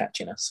terms of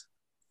catching us.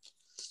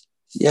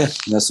 Yeah,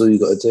 that's all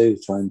you've got to do.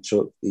 Try and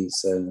chalk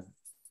these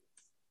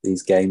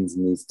games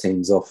and these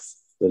teams off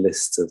the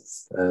list of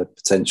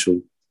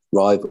potential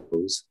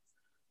rivals.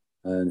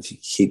 And if you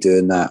keep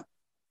doing that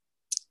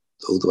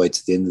all the way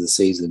to the end of the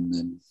season,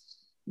 then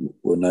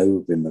we'll know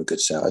we've been a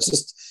good shout.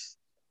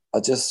 I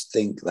just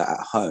think that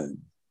at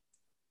home,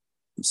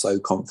 I'm so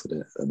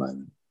confident at the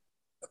moment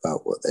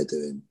about what they're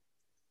doing.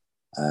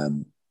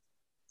 And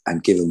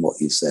given what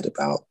you've said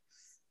about,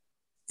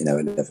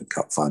 11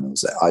 cup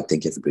finals, I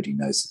think everybody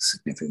knows the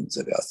significance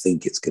of it. I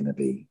think it's going to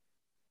be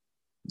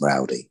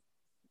rowdy.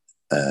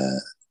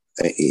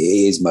 It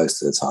is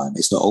most of the time.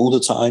 It's not all the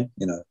time,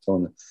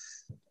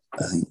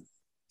 I think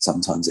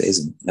sometimes it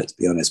isn't, let's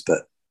be honest,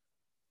 but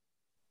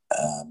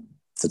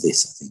for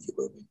this, I think it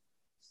will be.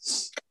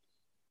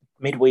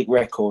 Midweek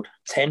record,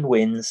 10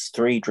 wins,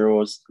 3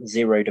 draws,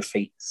 0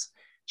 defeats.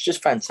 It's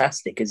just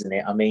fantastic, isn't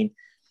it? I mean,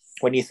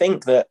 when you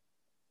think that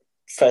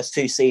first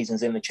 2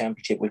 seasons in the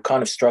Championship, we've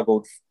kind of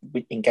struggled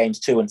in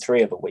games 2 and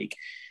 3 of a week.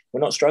 We're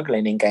not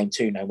struggling in game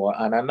 2 no more.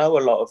 And I know a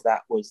lot of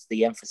that was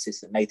the emphasis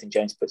that Nathan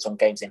Jones puts on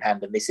games in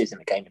hand. And this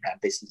isn't a game in hand.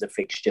 This is a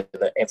fixture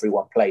that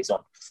everyone plays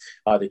on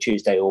either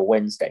Tuesday or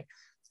Wednesday.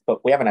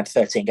 But we haven't had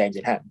 13 games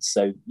in hand.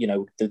 So,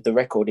 the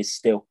record is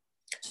still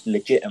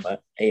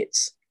legitimate.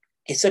 It's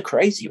a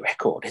crazy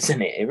record,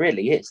 isn't it? It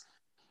really is.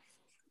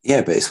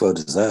 Yeah, but it's well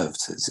deserved.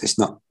 It's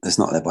not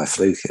there by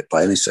fluke,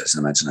 by any stretch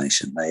of the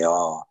imagination. They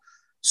are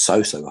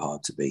so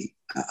hard to beat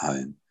at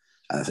home.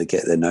 And if they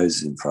get their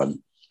noses in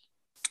front,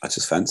 I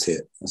just fancy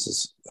it. I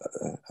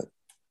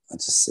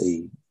just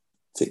see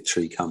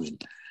victory coming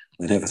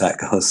whenever that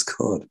goal is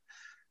scored.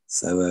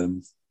 So,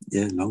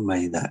 long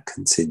may that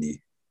continue.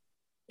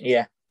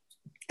 Yeah,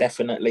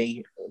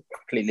 definitely.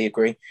 Completely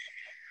agree.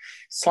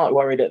 Slightly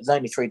worried that there's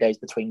only 3 days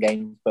between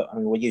games, but I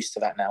mean, we're used to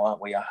that now,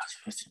 aren't we? I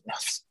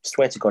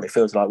swear to God, it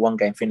feels like one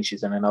game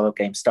finishes and another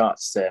game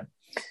starts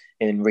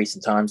in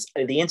recent times.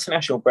 The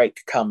international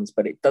break comes,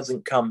 but it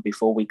doesn't come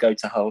before we go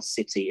to Hull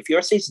City. If you're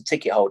a season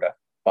ticket holder,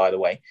 by the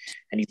way,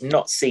 and you've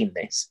not seen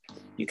this,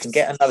 you can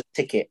get another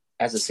ticket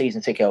as a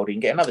season ticket holder. You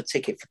can get another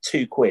ticket for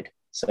 £2.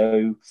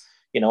 So,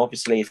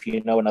 obviously, if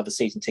you know another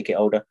season ticket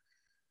holder,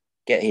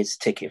 get his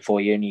ticket for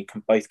you, and you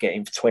can both get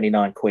him for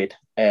 £29,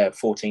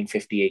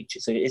 $14.50 each.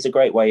 It's a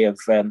great way of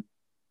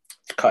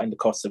cutting the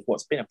costs of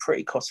what's been a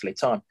pretty costly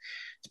time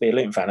to be a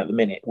Luton fan at the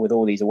minute, with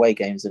all these away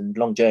games and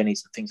long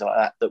journeys and things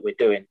like that we're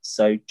doing.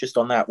 So just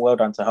on that, well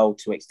done to Hull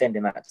to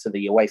extending that to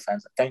the away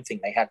fans. I don't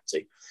think they had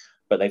to,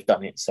 but they've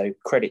done it. So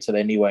credit to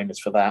their new owners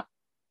for that.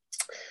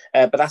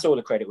 But that's all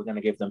the credit we're going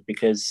to give them,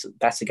 because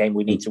that's a game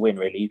we need to win,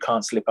 really. You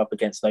can't slip up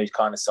against those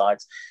kind of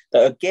sides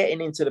that are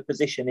getting into the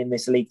position in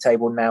this league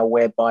table now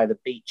whereby the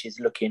beach is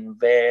looking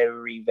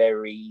very,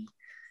 very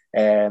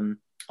on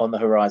the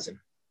horizon.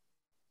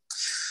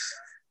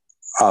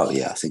 Oh,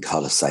 yeah, I think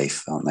Hull are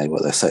safe, aren't they?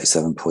 They're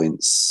 37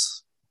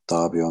 points,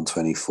 Derby on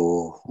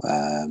 24.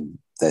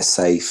 They're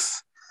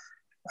safe.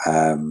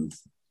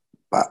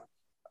 But,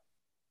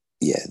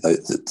 yeah,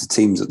 the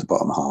teams at the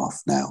bottom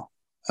half now,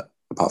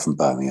 apart from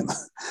Birmingham,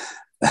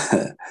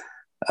 the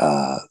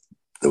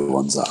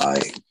ones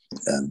that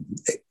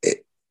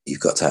you've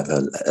got to have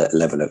a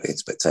level of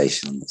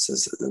expectation that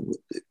says that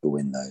they'll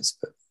win those.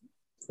 But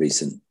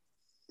recent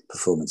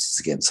performances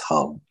against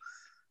Hull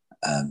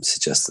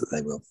suggest that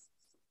they will.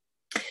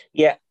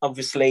 Yeah,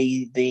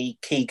 obviously the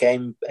key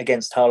game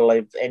against Hull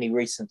of any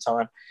recent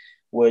time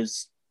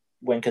was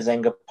when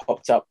Kazenga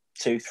popped up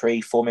 2,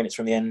 3, 4 minutes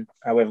from the end,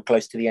 however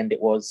close to the end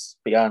it was,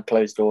 behind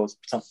closed doors,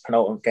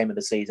 penultimate game of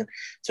the season,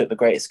 took the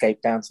great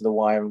escape down to the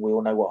wire, and we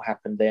all know what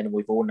happened then, and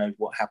we've all known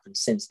what happened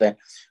since then.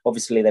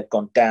 Obviously, they've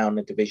gone down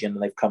a division,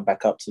 and they've come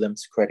back up to them,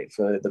 to credit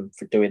for them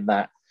for doing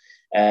that.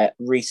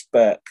 Reece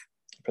Burke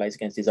plays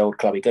against his old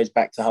club. He goes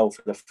back to Hull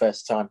for the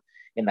first time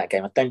in that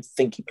game. I don't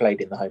think he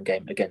played in the home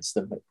game against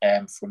them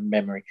from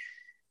memory.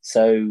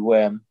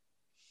 So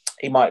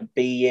he might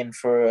be in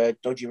for a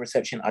dodgy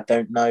reception. I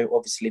don't know.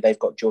 Obviously, they've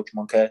got George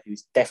Moncur,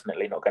 who's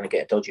definitely not going to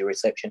get a dodgy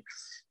reception.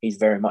 He's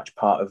very much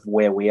part of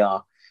where we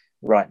are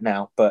right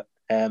now. But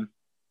came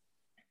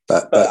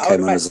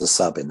on as a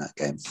sub in that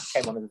game.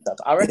 Came on as a sub.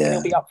 I reckon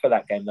he'll be up for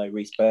that game, though,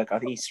 Reece Burke.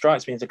 He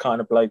strikes me as the kind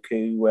of bloke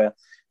who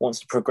wants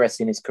to progress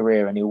in his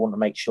career, and he'll want to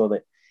make sure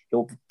that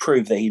he'll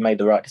prove that he made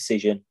the right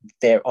decision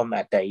there on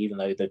that day, even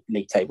though the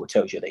league table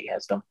tells you that he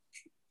has done.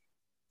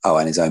 Oh,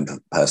 and his own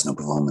personal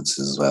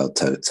performances as well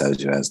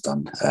tells you has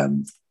done.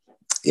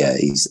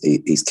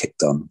 He's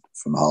kicked on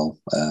from Hull.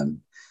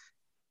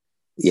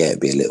 It'd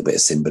be a little bit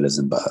of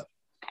symbolism, but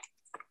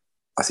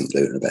I think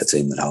Luton are a better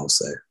team than Hull,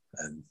 so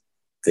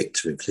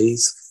victory,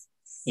 please.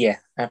 Yeah,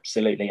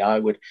 absolutely. I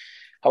would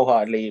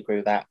wholeheartedly agree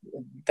with that.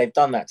 They've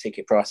done that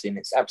ticket pricing.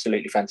 It's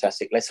absolutely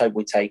fantastic. Let's hope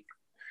we take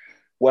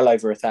well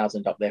over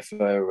 1,000 up there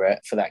for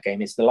that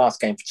game. It's the last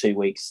game for 2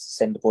 weeks.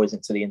 Send the boys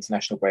into the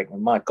international break.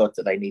 And my God,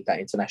 do they need that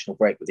international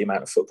break with the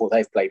amount of football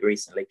they've played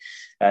recently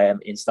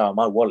in style.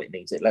 My wallet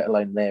needs it, let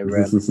alone their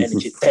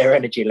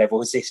energy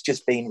levels. It's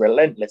just been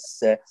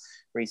relentless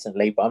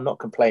recently, but I'm not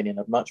complaining.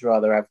 I'd much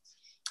rather have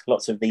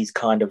lots of these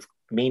kind of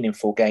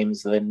meaningful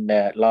games than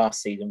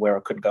last season where I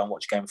couldn't go and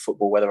watch a game of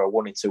football whether I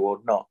wanted to or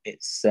not.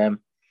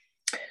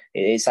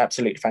 It's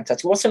absolutely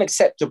fantastic. What's an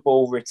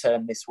acceptable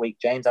return this week,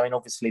 James? I mean,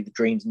 obviously the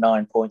dream's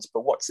 9 points,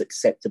 but what's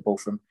acceptable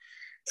from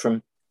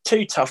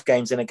 2 tough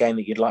games in a game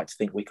that you'd like to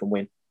think we can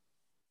win?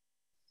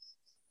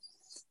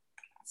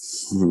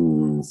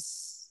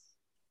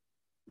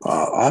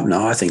 I don't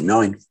know. I think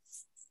 9.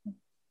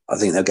 I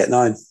think they'll get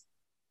 9.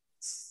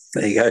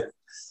 There you go.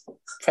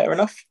 Fair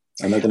enough.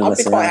 I'd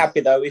be quite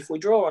happy though if we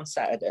draw on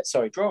Sunday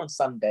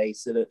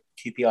so that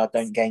QPR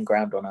don't gain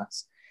ground on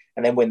us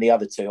and then win the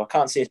other 2. I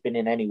can't see us being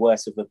in any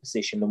worse of a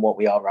position than what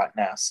we are right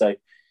now. So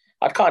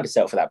I'd kind of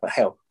settle for that, but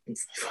hell,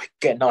 if we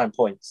get 9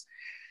 points.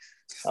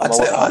 I'd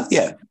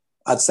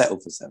settle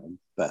for 7,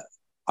 but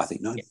I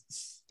think 9.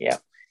 Yeah.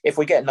 If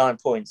we get 9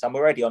 points, I'm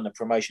already on the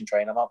promotion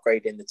train. I'm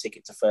upgrading the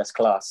ticket to first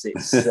class.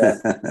 It's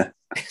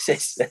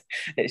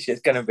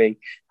just going to be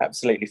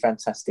absolutely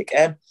fantastic.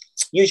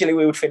 Usually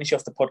we would finish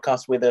off the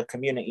podcast with a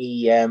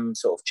community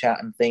sort of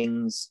chat and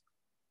things.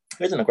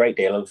 There isn't a great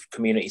deal of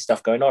community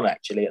stuff going on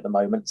actually at the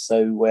moment.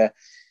 So we're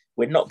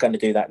not going to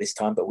do that this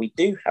time, but we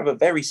do have a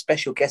very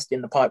special guest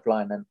in the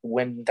pipeline. And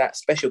when that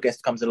special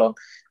guest comes along,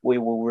 we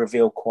will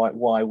reveal quite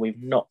why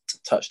we've not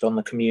touched on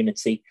the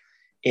community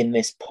in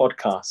this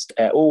podcast.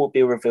 All will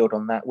be revealed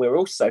on that. We're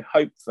also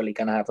hopefully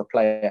going to have a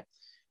player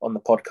on the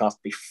podcast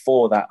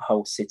before that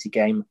Hull City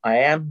game. I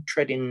am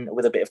treading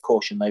with a bit of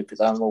caution though,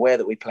 because I'm aware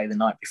that we play the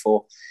night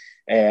before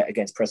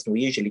against Preston.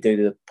 We usually do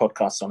the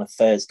podcast on a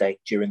Thursday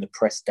during the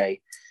press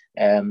day.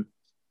 I'm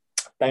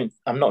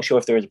not sure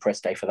if there is a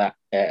press day for that.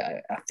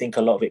 I think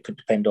a lot of it could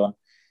depend on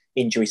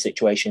injury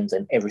situations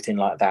and everything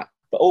like that.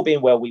 But all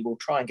being well, we will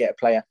try and get a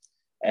player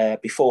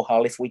before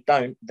Hull. If we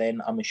don't,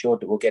 then I'm assured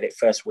that we'll get it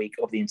first week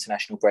of the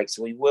international break.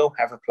 So we will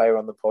have a player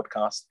on the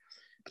podcast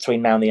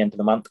between now and the end of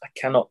the month. I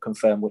cannot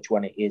confirm which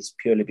one it is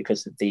purely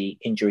because of the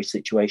injury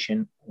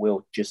situation.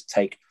 We'll just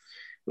take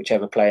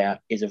whichever player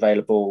is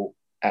available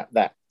at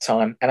that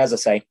time. And as I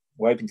say,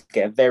 we're hoping to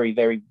get a very,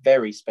 very,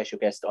 very special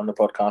guest on the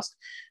podcast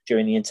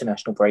during the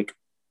international break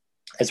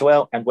as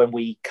well. And when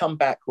we come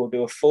back, we'll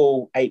do a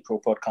full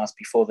April podcast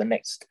before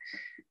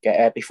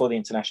the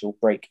international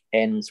break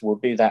ends. We'll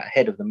do that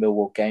ahead of the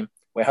Millwall game,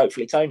 where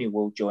hopefully Tony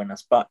will join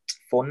us. But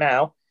for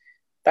now,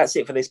 that's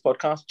it for this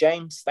podcast.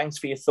 James, thanks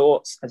for your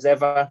thoughts as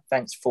ever.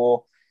 Thanks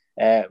for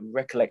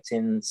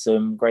recollecting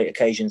some great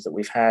occasions that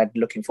we've had.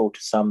 Looking forward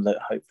to some that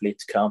hopefully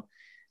to come.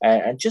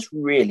 And just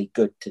really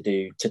good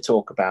to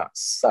talk about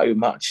so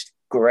much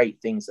great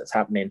things that's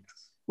happening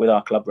with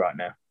our club right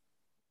now.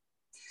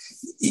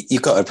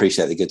 You've got to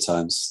appreciate the good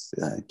times,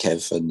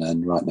 Kev,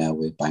 and right now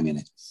we're banging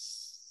it.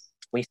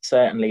 We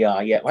certainly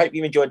are, yeah. I hope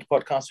you enjoyed the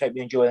podcast. I hope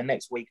you enjoy the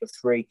next week of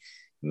 3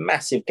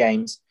 massive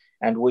games.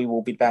 And we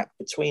will be back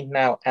between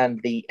now and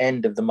the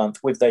end of the month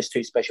with those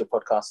 2 special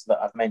podcasts that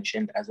I've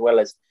mentioned, as well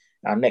as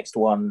our next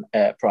one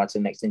prior to the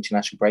next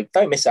international break.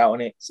 Don't miss out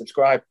on it.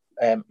 Subscribe,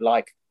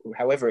 like,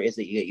 however it is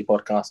that you get your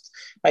podcasts.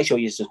 Make sure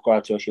you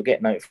subscribe to us. You'll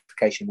get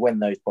notification when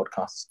those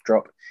podcasts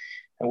drop.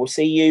 And we'll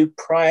see you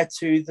prior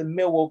to the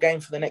Millwall game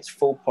for the next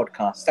full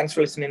podcast. Thanks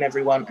for listening,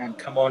 everyone. And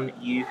come on,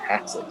 you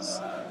Hatters.